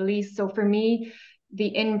Africa, the Middle East. So for me, the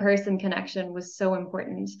in-person connection was so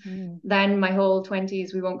important. Then my whole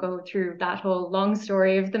 20s, we won't go through that whole long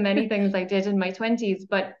story of the many things I did in my 20s,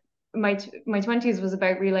 but my 20s was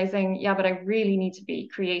about realizing, yeah, but I really need to be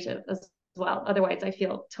creative as well. Otherwise, I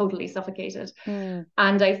feel totally suffocated.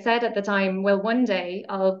 And I said at the time, well, one day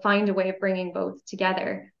I'll find a way of bringing both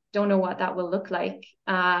together. Don't know what that will look like.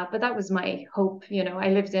 But that was my hope. I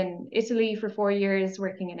lived in Italy for 4 years,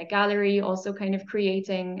 working in a gallery, also kind of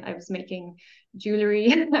creating. I was making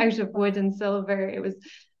jewelry out of wood and silver.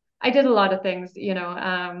 I did a lot of things,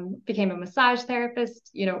 became a massage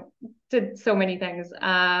therapist, did so many things.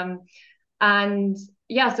 And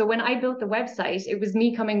yeah, so when I built the website, it was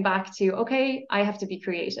me coming back to, okay, I have to be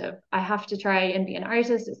creative. I have to try and be an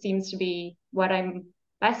artist. It seems to be what I'm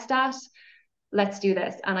best at. Let's do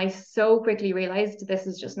this. And I so quickly realized this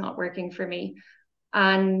is just not working for me.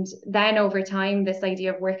 And then over time, this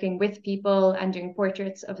idea of working with people and doing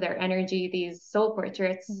portraits of their energy, these soul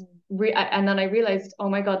portraits, and then I realized, oh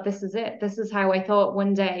my God, this is it. This is how I thought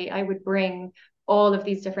one day I would bring all of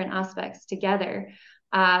these different aspects together.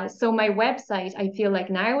 So my website, I feel like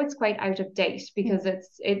now it's quite out of date because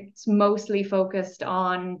it's mostly focused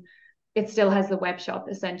on, it still has the web shop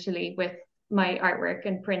essentially with my artwork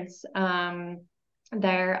and prints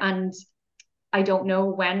there. And I don't know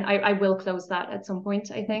when I will close that at some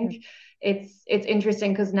point. I think it's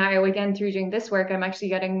interesting because now, again, through doing this work, I'm actually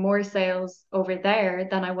getting more sales over there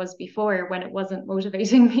than I was before when it wasn't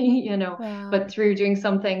motivating me, Wow. But through doing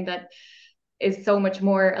something that is so much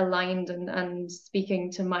more aligned and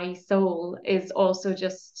speaking to my soul is also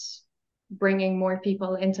just bringing more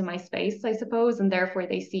people into my space, I suppose, and therefore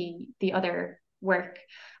they see the other work.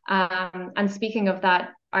 And speaking of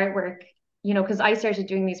that artwork, because I started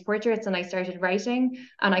doing these portraits and I started writing,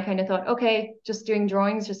 and I kind of thought, okay, just doing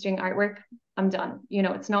drawings, just doing artwork, I'm done.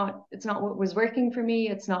 It's not what was working for me.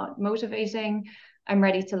 It's not motivating. I'm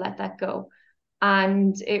ready to let that go.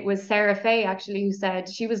 And it was Sarah Fay actually who said,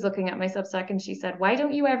 she was looking at my Substack and she said, why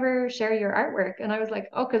don't you ever share your artwork? And I was like,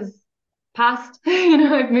 oh, because past,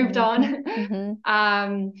 I've moved on.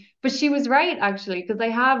 But she was right actually, because I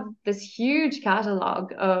have this huge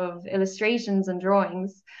catalog of illustrations and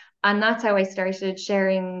drawings. And that's how I started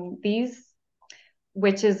sharing these,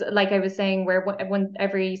 which is, like I was saying, where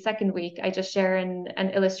every second week I just share an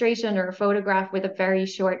illustration or a photograph with a very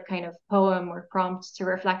short kind of poem or prompt to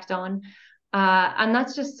reflect on. And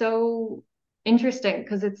that's just so interesting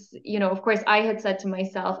because it's, of course, I had said to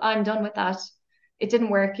myself, I'm done with that. It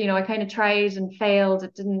didn't work. I kind of tried and failed.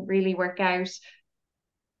 It didn't really work out.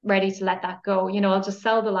 Ready to let that go. I'll just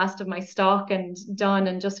sell the last of my stock and done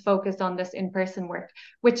and just focus on this in-person work,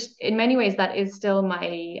 which in many ways that is still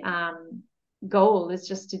my goal, is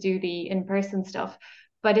just to do the in-person stuff.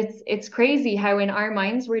 But it's crazy how in our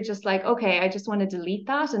minds we're just like, okay, I just want to delete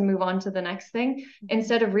that and move on to the next thing,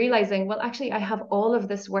 instead of realizing, well, actually I have all of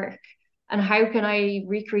this work and how can I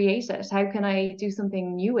recreate it? How can I do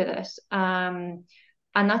something new with it? And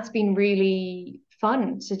that's been really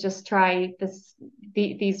fun to just try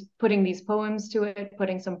these putting these poems to it,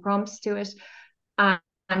 putting some prompts to it.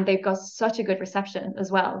 And they've got such a good reception as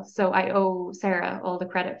well. So I owe Sarah all the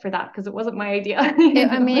credit for that because it wasn't my idea.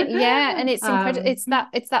 I mean, yeah, and it's incredible.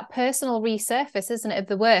 It's that personal resurface, isn't it, of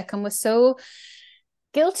the work? And we're so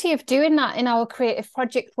guilty of doing that in our creative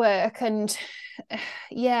project work. And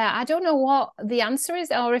yeah, I don't know what the answer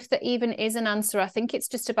is, or if there even is an answer. I think it's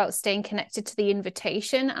just about staying connected to the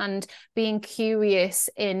invitation and being curious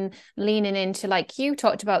in leaning into, like you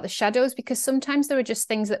talked about, the shadows, because sometimes there are just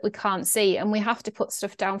things that we can't see and we have to put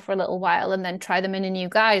stuff down for a little while and then try them in a new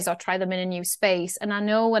guise or try them in a new space. And I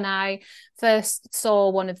know when I first saw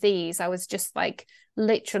one of these, I was just like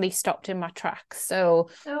literally stopped in my tracks. So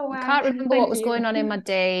wow. I can't remember what was going on in my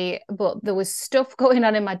day, but there was stuff going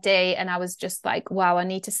on in my day and I was just like, wow, I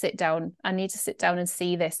need to sit down and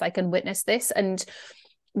see this, like, and witness this and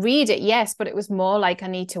read it, yes, but it was more like I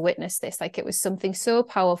need to witness this. Like, it was something so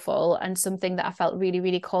powerful and something that I felt really,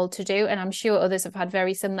 really called to do. And I'm sure others have had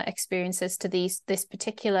very similar experiences to this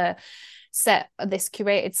particular set, this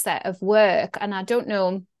curated set of work. And I don't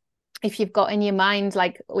know if you've got in your mind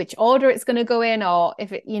like which order it's going to go in, or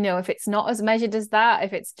if it, if it's not as measured as that,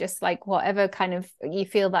 if it's just like whatever kind of you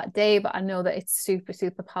feel that day. But I know that it's super,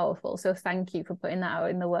 super powerful. So thank you for putting that out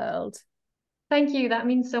in the world. Thank you. That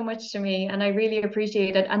means so much to me, and I really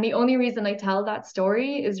appreciate it. And the only reason I tell that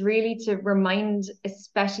story is really to remind,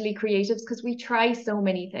 especially creatives, because we try so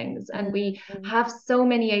many things and we Mm-hmm. have so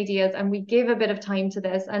many ideas and we give a bit of time to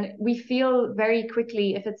this, and we feel very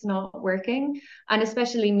quickly if it's not working. And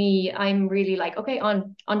especially me, I'm really like, okay,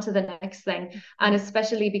 on to the next thing. And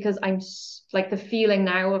especially because I'm like the feeling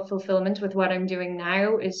now of fulfillment with what I'm doing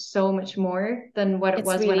now is so much more than what it It's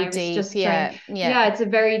was when really I was deep. just trying. Yeah. Yeah. Yeah, it's a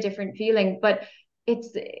very different feeling, but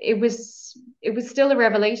it was still a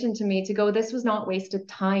revelation to me to go, this was not wasted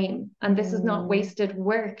time and this is not Mm-hmm. wasted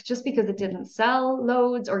work just because it didn't sell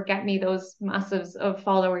loads or get me those masses of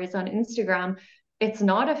followers on Instagram. It's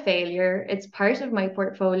not a failure. It's part of my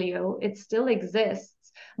portfolio. It still exists.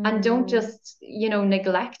 And don't just,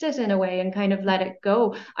 neglect it in a way and kind of let it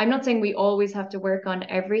go. I'm not saying we always have to work on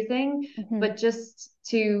everything, Mm-hmm. but just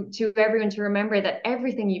to everyone to remember that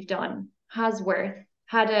everything you've done has worth,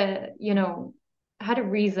 had a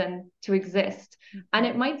reason to exist. And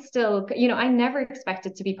it might still, I never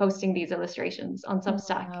expected to be posting these illustrations on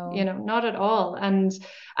Substack, Wow. not at all. And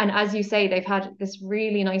as you say, they've had this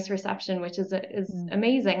really nice reception, which is Mm.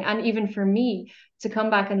 amazing. And even for me to come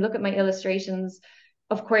back and look at my illustrations,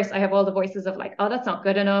 of course, I have all the voices of like, oh, that's not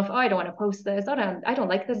good enough. Oh, I don't want to post this. I don't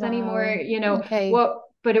like this anymore. Wow. Okay. What?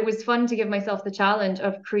 But it was fun to give myself the challenge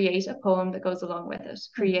of create a poem that goes along with it,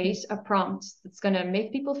 Mm-hmm. create a prompt that's going to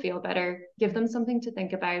make people feel better, give them something to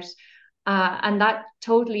think about. And that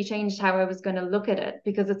totally changed how I was going to look at it,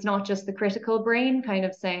 because it's not just the critical brain kind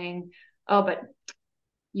of saying, oh, but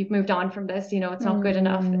you've moved on from this, it's not good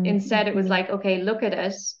enough. Instead, it was Mm-hmm. like, okay, look at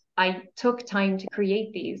it. I took time to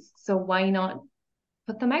create these. So why not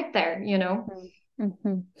put them out there?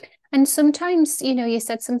 Mm-hmm. And sometimes, you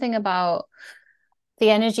said something about the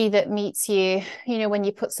energy that meets you, when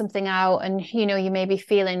you put something out and, you may be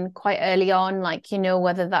feeling quite early on, like,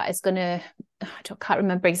 whether that is going to, can't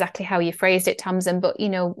remember exactly how you phrased it, Tamzin, but,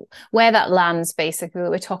 where that lands, basically,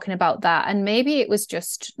 we're talking about that. And maybe it was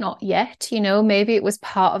just not yet, maybe it was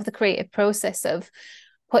part of the creative process of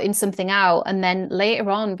putting something out and then later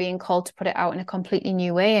on being called to put it out in a completely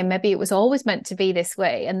new way. And maybe it was always meant to be this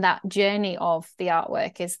way. And that journey of the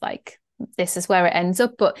artwork is like, this is where it ends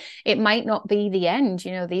up, but it might not be the end.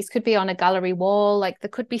 These could be on a gallery wall. Like there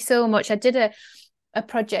could be so much. I did a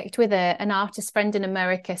project with an artist friend in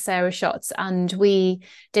America, Sarah Schatz, and we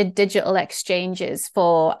did digital exchanges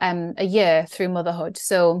for a year through motherhood.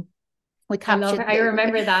 So we I love captured it. I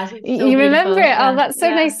remember that. It's so you remember beautiful. it. Oh, Yeah. that's so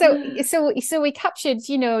Yeah. nice. So we captured,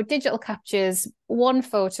 digital captures, one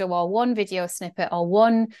photo or one video snippet or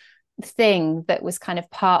one thing that was kind of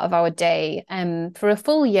part of our day for a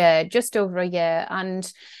full year, just over a year. And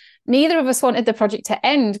neither of us wanted the project to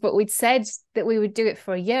end, but we'd said that we would do it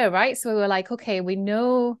for a year, right? So we were like, okay, we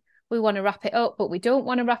know we want to wrap it up, but we don't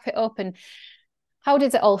want to wrap it up. And how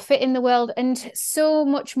does it all fit in the world? And so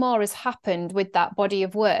much more has happened with that body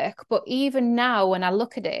of work. But even now, when I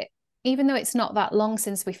look at it, even though it's not that long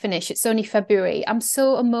since we finished, it's only February, I'm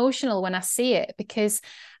so emotional when I see it, because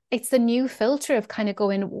it's the new filter of kind of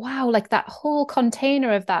going, wow, like that whole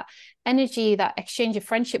container of that energy, that exchange of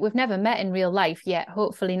friendship. We've never met in real life yet,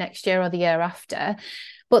 hopefully next year or the year after.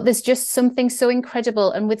 But there's just something so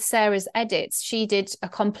incredible. And with Sarah's edits, she did a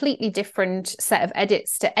completely different set of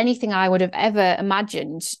edits to anything I would have ever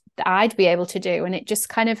imagined that I'd be able to do. And it just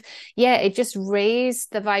kind of, yeah, it just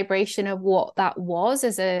raised the vibration of what that was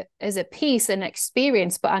as a piece and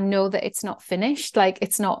experience. But I know that it's not finished, like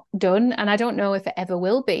it's not done. And I don't know if it ever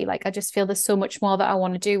will be. Like I just feel there's so much more that I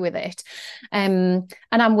want to do with it. And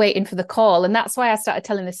I'm waiting for the call. And that's why I started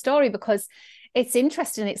telling this story, because it's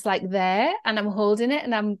interesting. It's like there and I'm holding it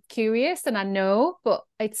and I'm curious and I know, but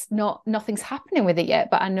it's not, nothing's happening with it yet,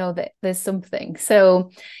 but I know that there's something.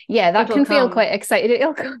 So yeah, that It'll can feel come. quite excited.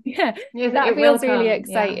 It'll come. Yeah. Yes, That it will feels really come. Yeah.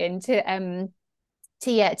 exciting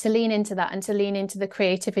to lean into that and to lean into the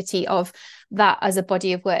creativity of that as a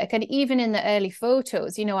body of work. And even in the early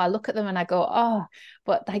photos, I look at them and I go, oh,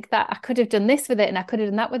 but like that, I could have done this with it and I could have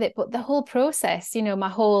done that with it. But the whole process, my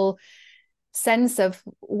whole sense of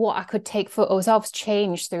what I could take photos of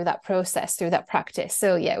changed through that process, through that practice.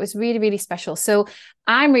 So yeah, it was really, really special. So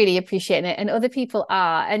I'm really appreciating it and other people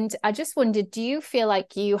are. And I just wondered, do you feel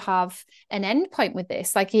like you have an end point with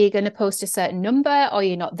this? Like, are you going to post a certain number or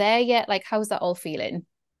you're not there yet? Like, how's that all feeling?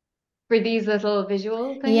 For these little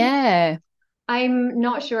visual things. Yeah. I'm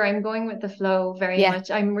not sure. I'm going with the flow very Yeah. much.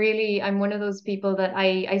 I'm one of those people that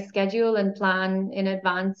I schedule and plan in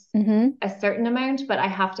advance Mm-hmm. a certain amount, but I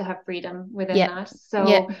have to have freedom within Yeah. that. Yeah. So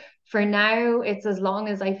for now, it's as long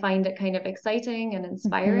as I find it kind of exciting and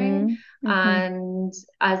inspiring, Mm-hmm. Mm-hmm. and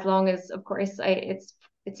as long as, of course,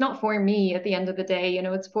 it's not for me at the end of the day,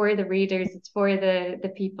 it's for the readers, it's for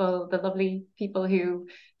the people, the lovely people who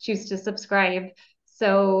choose to subscribe.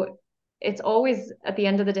 So it's always at the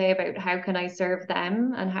end of the day about how can I serve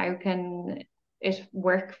them and how can it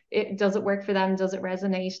work? Does it work for them? Does it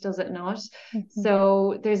resonate? Does it not? Mm-hmm. So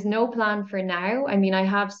there's no plan for now. I mean, I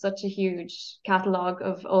have such a huge catalog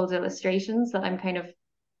of old illustrations that I'm kind of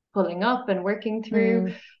pulling up and working through.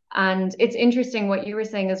 Mm. And it's interesting what you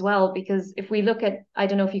were saying as well, because if we look at, I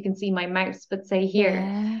don't know if you can see my mouse, but say here,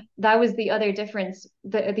 Yeah. that was the other difference.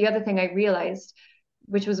 The other thing I realized,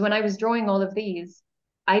 which was when I was drawing all of these,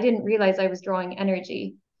 I didn't realize I was drawing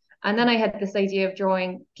energy. And then I had this idea of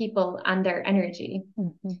drawing people and their energy.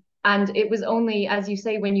 Mm-hmm. And it was only, as you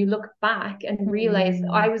say, when you look back and realize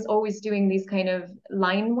I Mm-hmm. was always doing these kind of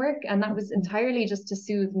line work, and that was entirely just to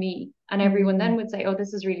soothe me. And everyone Mm-hmm. then would say, oh,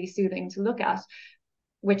 this is really soothing to look at,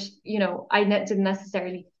 which, I didn't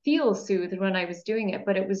necessarily feel soothed when I was doing it,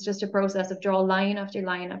 but it was just a process of draw line after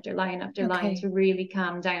line after line after line Okay. to really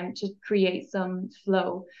calm down, to create some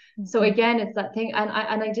flow. So Mm-hmm. again, it's that thing. And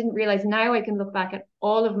I didn't realize, now I can look back at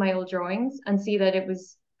all of my old drawings and see that it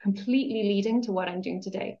was completely leading to what I'm doing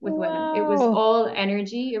today with women. It was Wow. all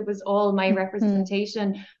energy. It was all my Mm-hmm.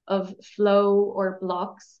 representation of flow or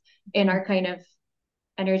blocks in our kind of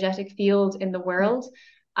energetic field in the world.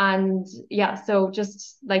 And yeah, so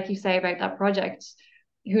just like you say about that project,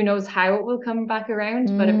 who knows how it will come back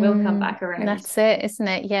around, but it will come Mm, back around. that's it, isn't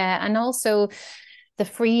it? Yeah. And also the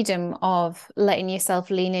freedom of letting yourself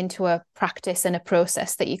lean into a practice and a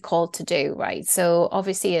process that you're called to do, right? So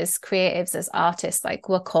obviously as creatives, as artists, like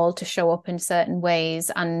we're called to show up in certain ways,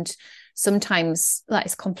 and sometimes that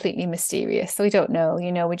is completely mysterious. So we don't know,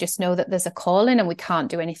 we just know that there's a calling and we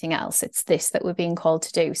can't do anything else. It's this that we're being called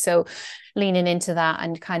to do. So leaning into that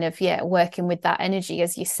and kind of, yeah, working with that energy,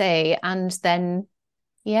 as you say, and then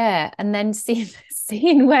and then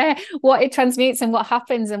seeing where what it transmutes and what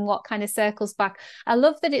happens and what kind of circles back. I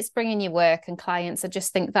love that it's bringing you work and clients. I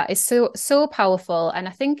just think that is so powerful. And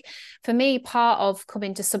I think for me, part of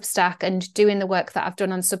coming to Substack and doing the work that I've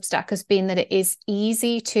done on Substack has been that it is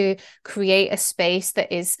easy to create a space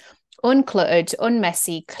that is uncluttered,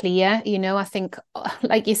 unmessy, clear. I think,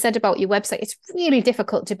 like you said about your website, it's really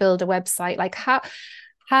difficult to build a website. Like how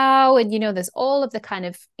and there's all of the kind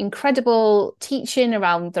of incredible teaching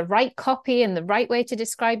around the right copy and the right way to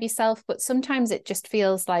describe yourself, but sometimes it just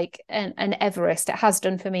feels like an Everest. It has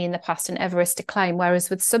done for me in the past, an Everest to climb, whereas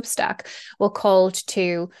with Substack we're called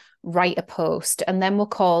to write a post, and then we're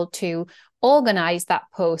called to organize that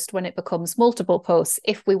post when it becomes multiple posts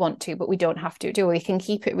if we want to, but we don't have to, do we? Can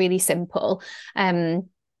keep it really simple.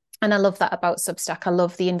 And I love that about Substack. I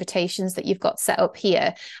love the invitations that you've got set up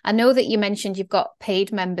here. I know that you mentioned you've got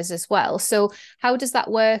paid members as well. So how does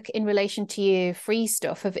that work in relation to your free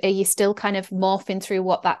stuff? Are you still kind of morphing through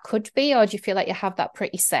what that could be, or do you feel like you have that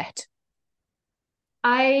pretty set?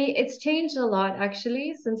 It's changed a lot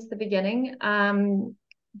actually since the beginning.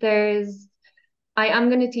 There's I am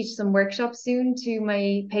going to teach some workshops soon to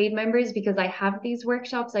my paid members, because I have these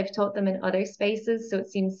workshops. I've taught them in other spaces, so it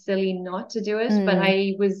seems silly not to do it. But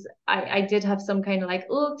Mm, I did have some kind of like,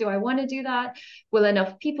 oh, do I want to do that? Will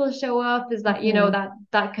enough people show up? Is that, mm-hmm,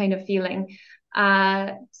 that kind of feeling.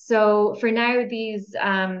 So for now,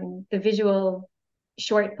 the visual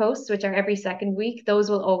short posts, which are every second week, those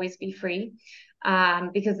will always be free.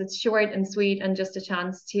 Because it's short and sweet and just a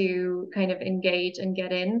chance to kind of engage and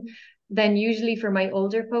get in. Then usually for my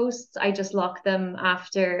older posts, I just lock them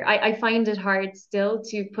after. I find it hard still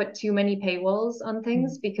to put too many paywalls on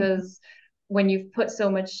things, mm-hmm, because when you've put so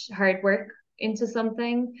much hard work into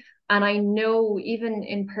something, and I know even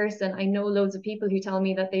in person, I know loads of people who tell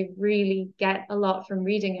me that they really get a lot from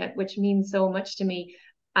reading it, which means so much to me.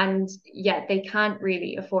 And yet they can't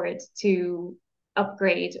really afford to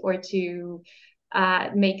upgrade or to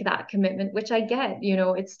make that commitment, which I get,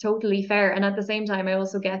 it's totally fair. And at the same time, I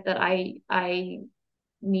also get that I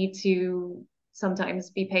need to sometimes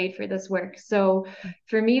be paid for this work. So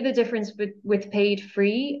for me, the difference with paid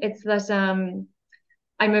free, it's that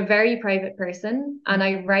I'm a very private person and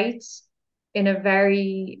I write in a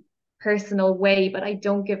very personal way, but I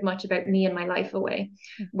don't give much about me and my life away.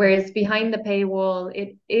 mm-hmm, Whereas behind the paywall,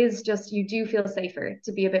 it is just, you do feel safer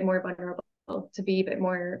to be a bit more vulnerable, to be a bit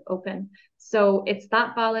more open. So it's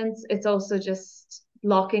that balance. It's also just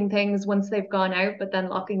locking things once they've gone out, but then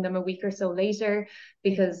locking them a week or so later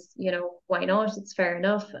because, why not? It's fair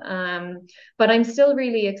enough. But I'm still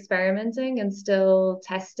really experimenting and still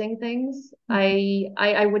testing things.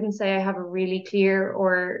 I wouldn't say I have a really clear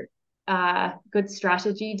or good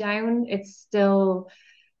strategy down. It's still,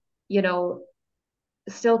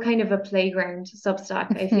 still kind of a playground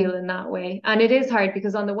Substack, I feel in that way. And it is hard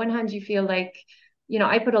because on the one hand, you feel like,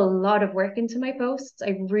 I put a lot of work into my posts.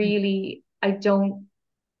 I don't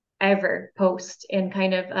ever post in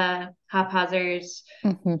kind of a haphazard,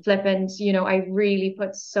 flippant, I really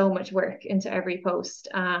put so much work into every post.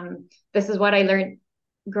 This is what I learned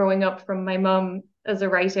growing up from my mum as a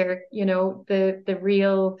writer, the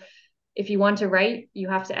real, if you want to write, you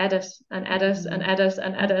have to edit and edit and edit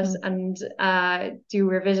and edit and do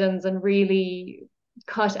revisions and really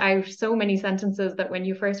cut out so many sentences that when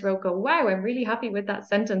you first wrote, go, wow, I'm really happy with that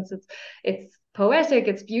sentence. It's poetic,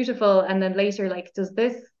 it's beautiful. And then later, like, is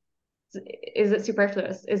it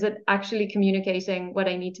superfluous? Is it actually communicating what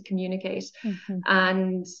I need to communicate?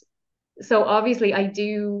 And so obviously I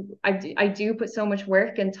do put so much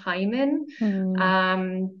work and time in.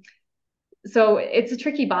 So it's a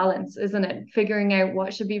tricky balance, isn't it? Figuring out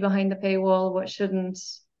what should be behind the paywall, what shouldn't.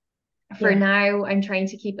 For now, I'm trying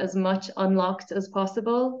to keep as much unlocked as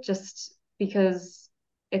possible, just because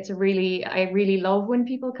I really love when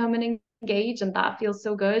people come and engage, and that feels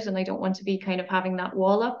so good. And I don't want to be kind of having that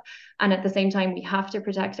wall up. And at the same time, we have to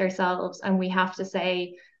protect ourselves and we have to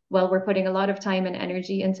say, well, we're putting a lot of time and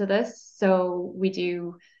energy into this. So we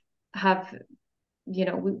do have,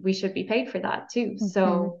 we should be paid for that too.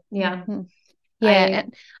 So yeah. Yeah,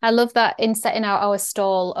 and I love that in setting out our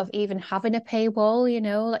stall of even having a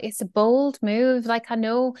paywall, like it's a bold move. Like I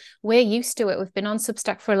know we're used to it. We've been on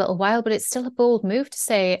Substack for a little while, but it's still a bold move to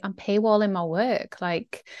say I'm paywalling my work.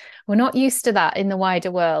 Like we're not used to that in the wider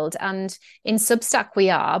world. And in Substack we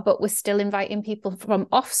are, but we're still inviting people from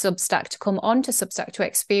off Substack to come onto Substack to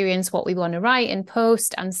experience what we want to write and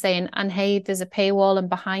post and saying, and hey, there's a paywall and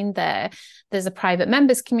behind there's a private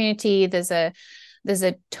members community, there's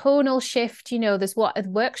a tonal shift, there's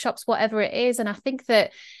workshops, whatever it is. And I think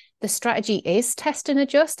that the strategy is test and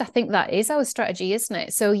adjust. I think that is our strategy, isn't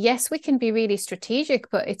it? So yes, we can be really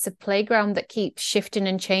strategic, but it's a playground that keeps shifting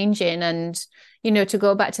and changing. And, to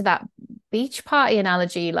go back to that beach party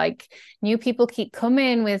analogy, like new people keep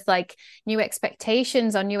coming with like new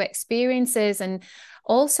expectations or new experiences. And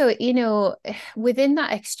also, within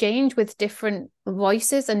that exchange with different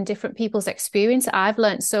voices and different people's experience, I've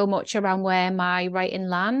learned so much around where my writing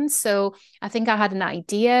lands. So I think I had an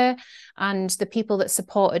idea, and the people that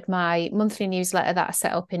supported my monthly newsletter that I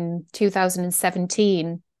set up in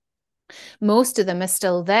 2017, most of them are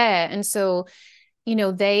still there. And so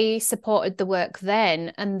they supported the work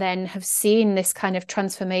then and then have seen this kind of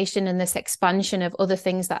transformation and this expansion of other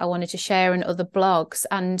things that I wanted to share in other blogs.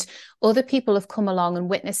 And other people have come along and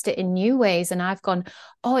witnessed it in new ways. And I've gone,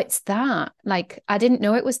 oh, it's that. Like, I didn't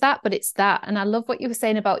know it was that, but it's that. And I love what you were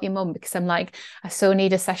saying about your mum, because I'm like, I so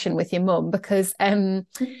need a session with your mum because, the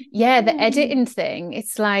editing thing,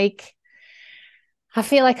 it's like, I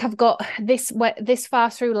feel like I've got this far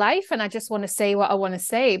through life and I just want to say what I want to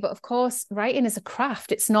say. But of course, writing is a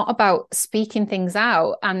craft. It's not about speaking things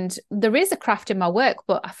out. And there is a craft in my work,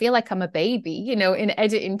 but I feel like I'm a baby, in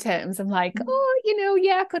editing terms. I'm like,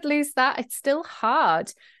 I could lose that. It's still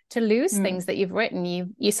hard to lose things that you've written.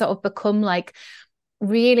 You sort of become like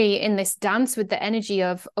really in this dance with the energy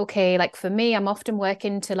of, okay, like for me, I'm often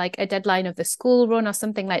working to like a deadline of the school run or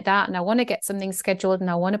something like that. And I want to get something scheduled and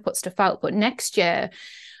I want to put stuff out. But next year,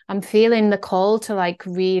 I'm feeling the call to like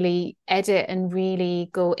really edit and really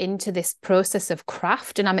go into this process of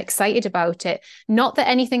craft. And I'm excited about it. Not that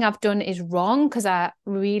anything I've done is wrong, because I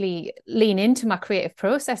really lean into my creative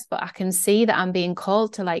process, but I can see that I'm being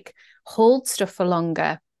called to like hold stuff for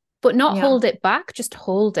longer, but not hold it back, just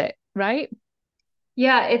hold it, right?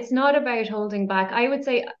 Yeah, it's not about holding back. I would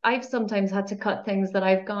say I've sometimes had to cut things that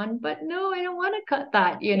I've gone, but no, I don't want to cut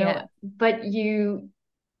that, But you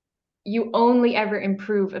only ever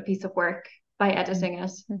improve a piece of work by editing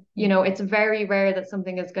it. It's very rare that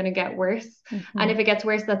something is going to get worse. And if it gets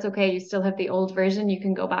worse, that's okay. You still have the old version. You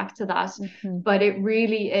can go back to that. But it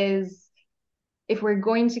really is, if we're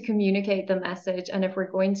going to communicate the message and if we're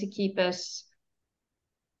going to keep it,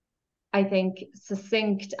 I think,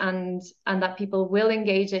 succinct and that people will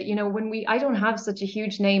engage it. I don't have such a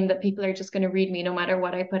huge name that people are just going to read me no matter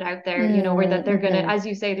what I put out there, or that they're going to, as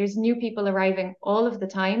you say, there's new people arriving all of the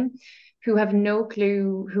time who have no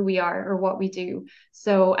clue who we are or what we do.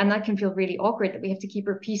 So, and that can feel really awkward that we have to keep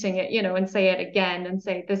repeating it, and say it again and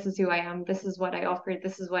say, this is who I am, this is what I offer,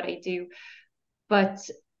 this is what I do. But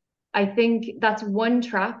I think that's one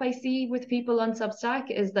trap I see with people on Substack,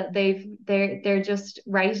 is that they're just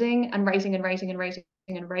writing and writing and writing and writing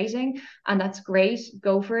and writing, and that's great,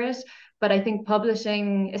 go for it. But I think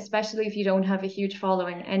publishing, especially if you don't have a huge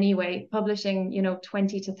following anyway, publishing,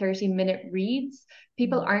 20 to 30-minute reads,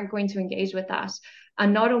 people aren't going to engage with that.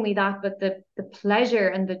 And not only that, but the pleasure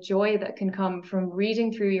and the joy that can come from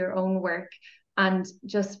reading through your own work and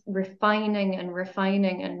just refining and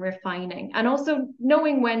refining and refining, and also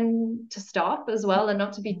knowing when to stop as well, and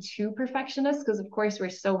not to be too perfectionist, because of course we're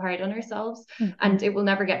so hard on ourselves, and it will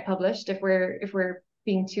never get published if we're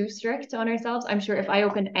being too strict on ourselves. I'm sure if I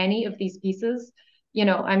open any of these pieces,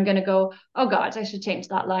 I'm going to go, oh God, I should change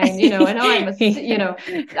that line. I know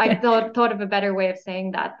I thought of a better way of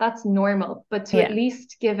saying that. That's normal, but to at Yeah.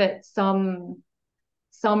 least give it some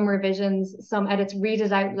revisions, some edits, read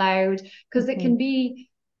it out loud, because it can be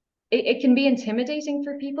intimidating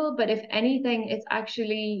for people, but if anything, it's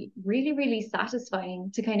actually really, really satisfying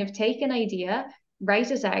to kind of take an idea,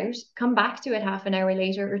 write it out, come back to it half an hour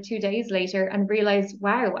later or 2 days later and realize,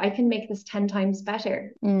 wow, I can make this 10 times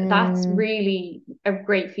better. That's really a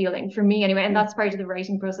great feeling for me anyway. And that's part of the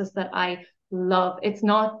writing process that I love. It's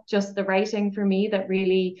not just the writing for me that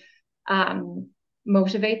really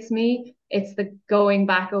motivates me. It's the going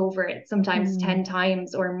back over it sometimes 10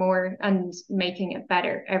 times or more and making it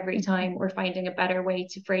better every time, or finding a better way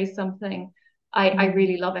to phrase something. I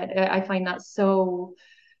really love it. I find that so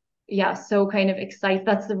kind of exciting.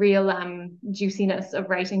 That's the real juiciness of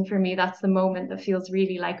writing for me. That's the moment that feels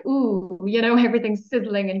really like, ooh, everything's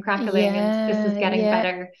sizzling and crackling and this is getting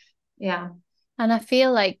better. Yeah. And I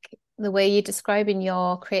feel like the way you're describing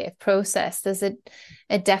your creative process, there's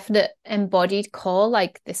a definite embodied call,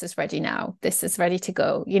 like this is ready now, this is ready to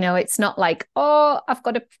go. It's not like, oh, I've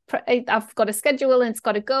got a schedule and it's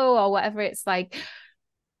got to go or whatever. It's like,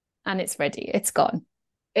 and it's ready, it's gone.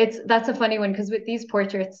 That's a funny one, because with these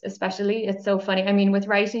portraits especially, it's so funny. I mean, with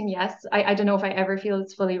writing, yes, I don't know if I ever feel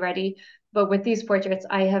it's fully ready, but with these portraits,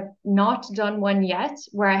 I have not done one yet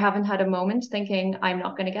where I haven't had a moment thinking, I'm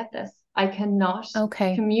not going to get this. I cannot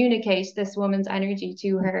communicate this woman's energy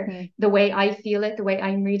to her the way I feel it, the way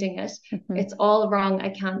I'm reading it. It's all wrong. I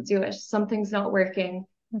can't do it. Something's not working.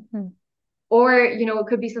 Or, it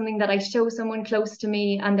could be something that I show someone close to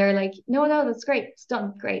me and they're like, no, that's great. It's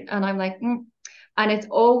done. Great. And I'm like, And it's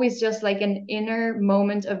always just like an inner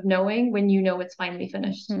moment of knowing when it's finally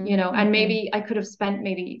finished, and maybe I could have spent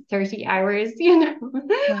maybe 30 hours,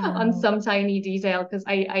 on some tiny detail, because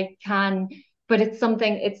I can, but it's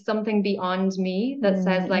something beyond me that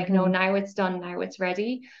says like, no, now it's done, now it's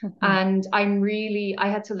ready. And I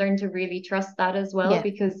had to learn to really trust that as well,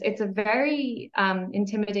 because it's a very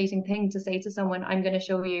intimidating thing to say to someone, I'm going to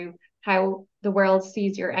show you how the world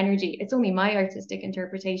sees your energy. It's only my artistic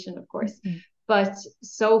interpretation, of course. But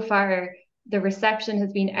so far, the reception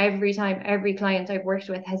has been, every time every client I've worked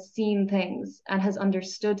with has seen things and has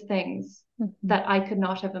understood things that I could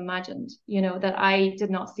not have imagined, that I did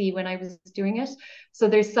not see when I was doing it. So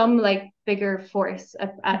there's some like bigger force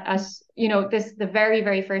at the very,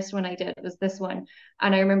 very first one I did was this one.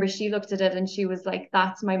 And I remember she looked at it and she was like,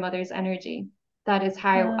 that's my mother's energy. That is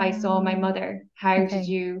how I saw my mother. How did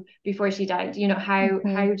you, before she died,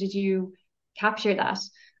 how did you capture that?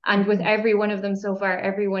 And with every one of them so far,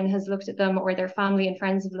 everyone has looked at them, or their family and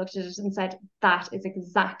friends have looked at it and said, that is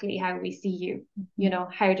exactly how we see you.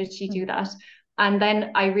 How did she do that? And then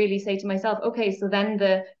I really say to myself, okay, so then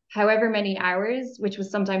the however many hours, which was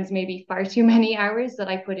sometimes maybe far too many hours that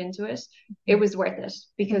I put into it, it was worth it,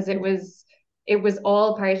 because it was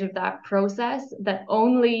all part of that process that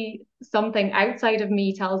only something outside of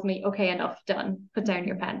me tells me, okay, enough, done, put down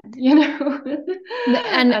your pen,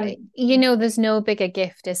 And there's no bigger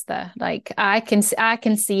gift, is there? Like I can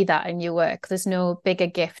see that in your work. There's no bigger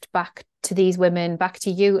gift back to these women, back to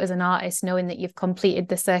you as an artist, knowing that you've completed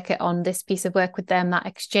the circuit on this piece of work with them, that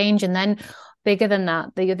exchange, and then bigger than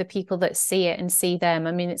that, the other people that see it and see them.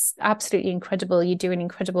 I mean, it's absolutely incredible. You're doing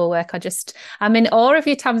incredible work. I'm in awe of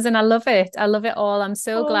you, Tamzin. I love it. I love it all. I'm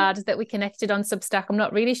so glad that we connected on Substack. I'm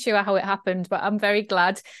not really sure how it happened, but I'm very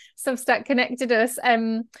glad Substack connected us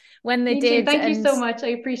when they did. Thank you so much. I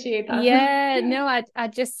appreciate that. Yeah, no,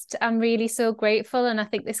 I'm really so grateful. And I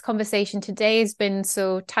think this conversation today has been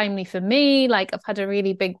so timely for me. Like I've had a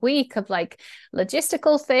really big week of like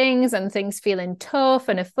logistical things and things feeling tough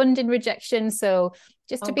and a funding rejection. So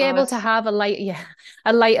just to be able to have a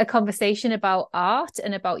lighter conversation about art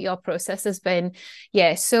and about your process has been,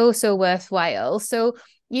 so worthwhile. So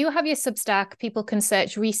you have your Substack. People can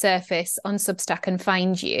search Resurface on Substack and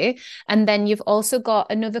find you. And then you've also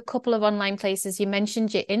got another couple of online places. You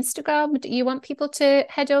mentioned your Instagram. Do you want people to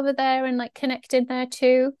head over there and like connect in there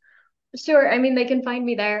too? Sure. I mean, they can find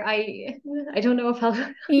me there. I don't know if I'll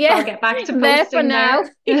if Yeah, I'll get back to there for posting now.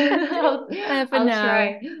 there. I'll There for I'll now.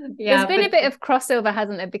 try. There's Yeah, been a but bit of crossover,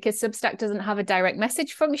 hasn't there? Because Substack doesn't have a direct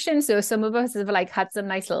message function. So some of us have like had some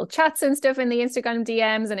nice little chats and stuff in the Instagram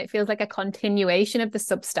DMs, and it feels like a continuation of the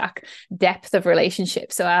Substack depth of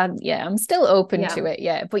relationship. So yeah, I'm still open to yeah, it.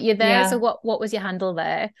 Yeah. But you're there. So yeah. what was your handle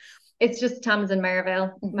there? It's just Tamzin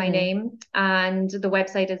Merivale, my Mm-hmm. name, and the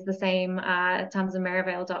website is the same,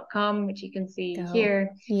 tamzinmerivale.com, which you can see Go. here.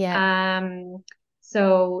 Yeah. Um,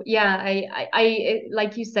 so yeah,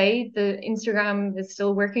 like you say, the Instagram is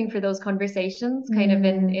still working for those conversations, kind of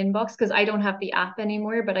in Mm-hmm. inbox, because I don't have the app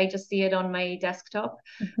anymore, but I just see it on my desktop.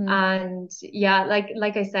 Mm-hmm. And yeah,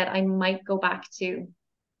 like I said, I might go back to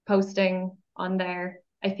posting on there.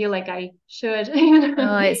 I feel like I should,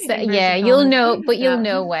 Oh, it's yeah, inverted commas. you'll Yeah.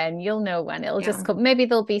 know when. You'll know when it'll just Yeah. come. Maybe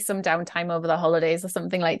there'll be some downtime over the holidays or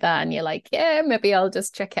something like that, and you're like, yeah, maybe I'll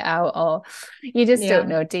just check it out. Or you just don't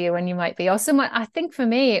Yeah. know, do you, when you might be. Or someone, I think for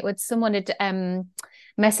me, it would someone had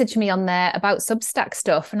messaged me on there about Substack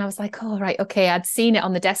stuff, and I was like, oh right, okay, I'd seen it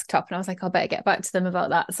on the desktop, and I was like, I'll better get back to them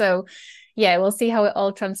about that. So yeah, we'll see how it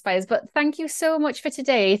all transpires. But thank you so much for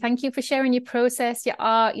today. Thank you for sharing your process, your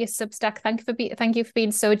art, your Substack. Thank you for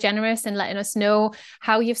being so generous and letting us know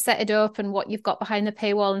how you've set it up and what you've got behind the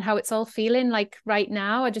paywall and how it's all feeling like right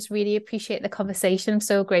now. I just really appreciate the conversation. I'm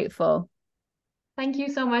so grateful. Thank you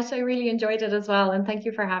so much. I really enjoyed it as well. And thank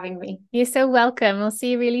you for having me. You're so welcome. I'll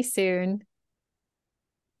see you really soon.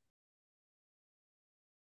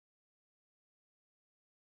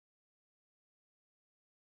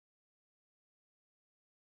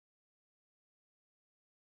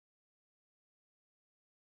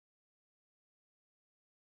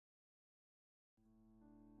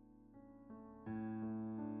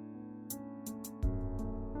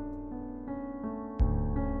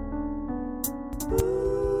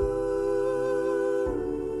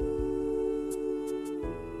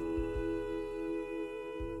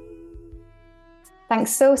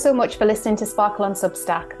 Thanks so much for listening to Sparkle on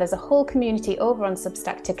Substack. There's a whole community over on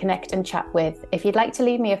Substack to connect and chat with. If you'd like to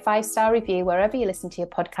leave me a 5-star review wherever you listen to your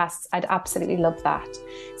podcasts, I'd absolutely love that.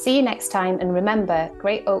 See you next time, and remember,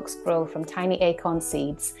 great oaks grow from tiny acorn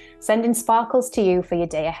seeds, sending sparkles to you for your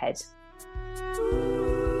day ahead.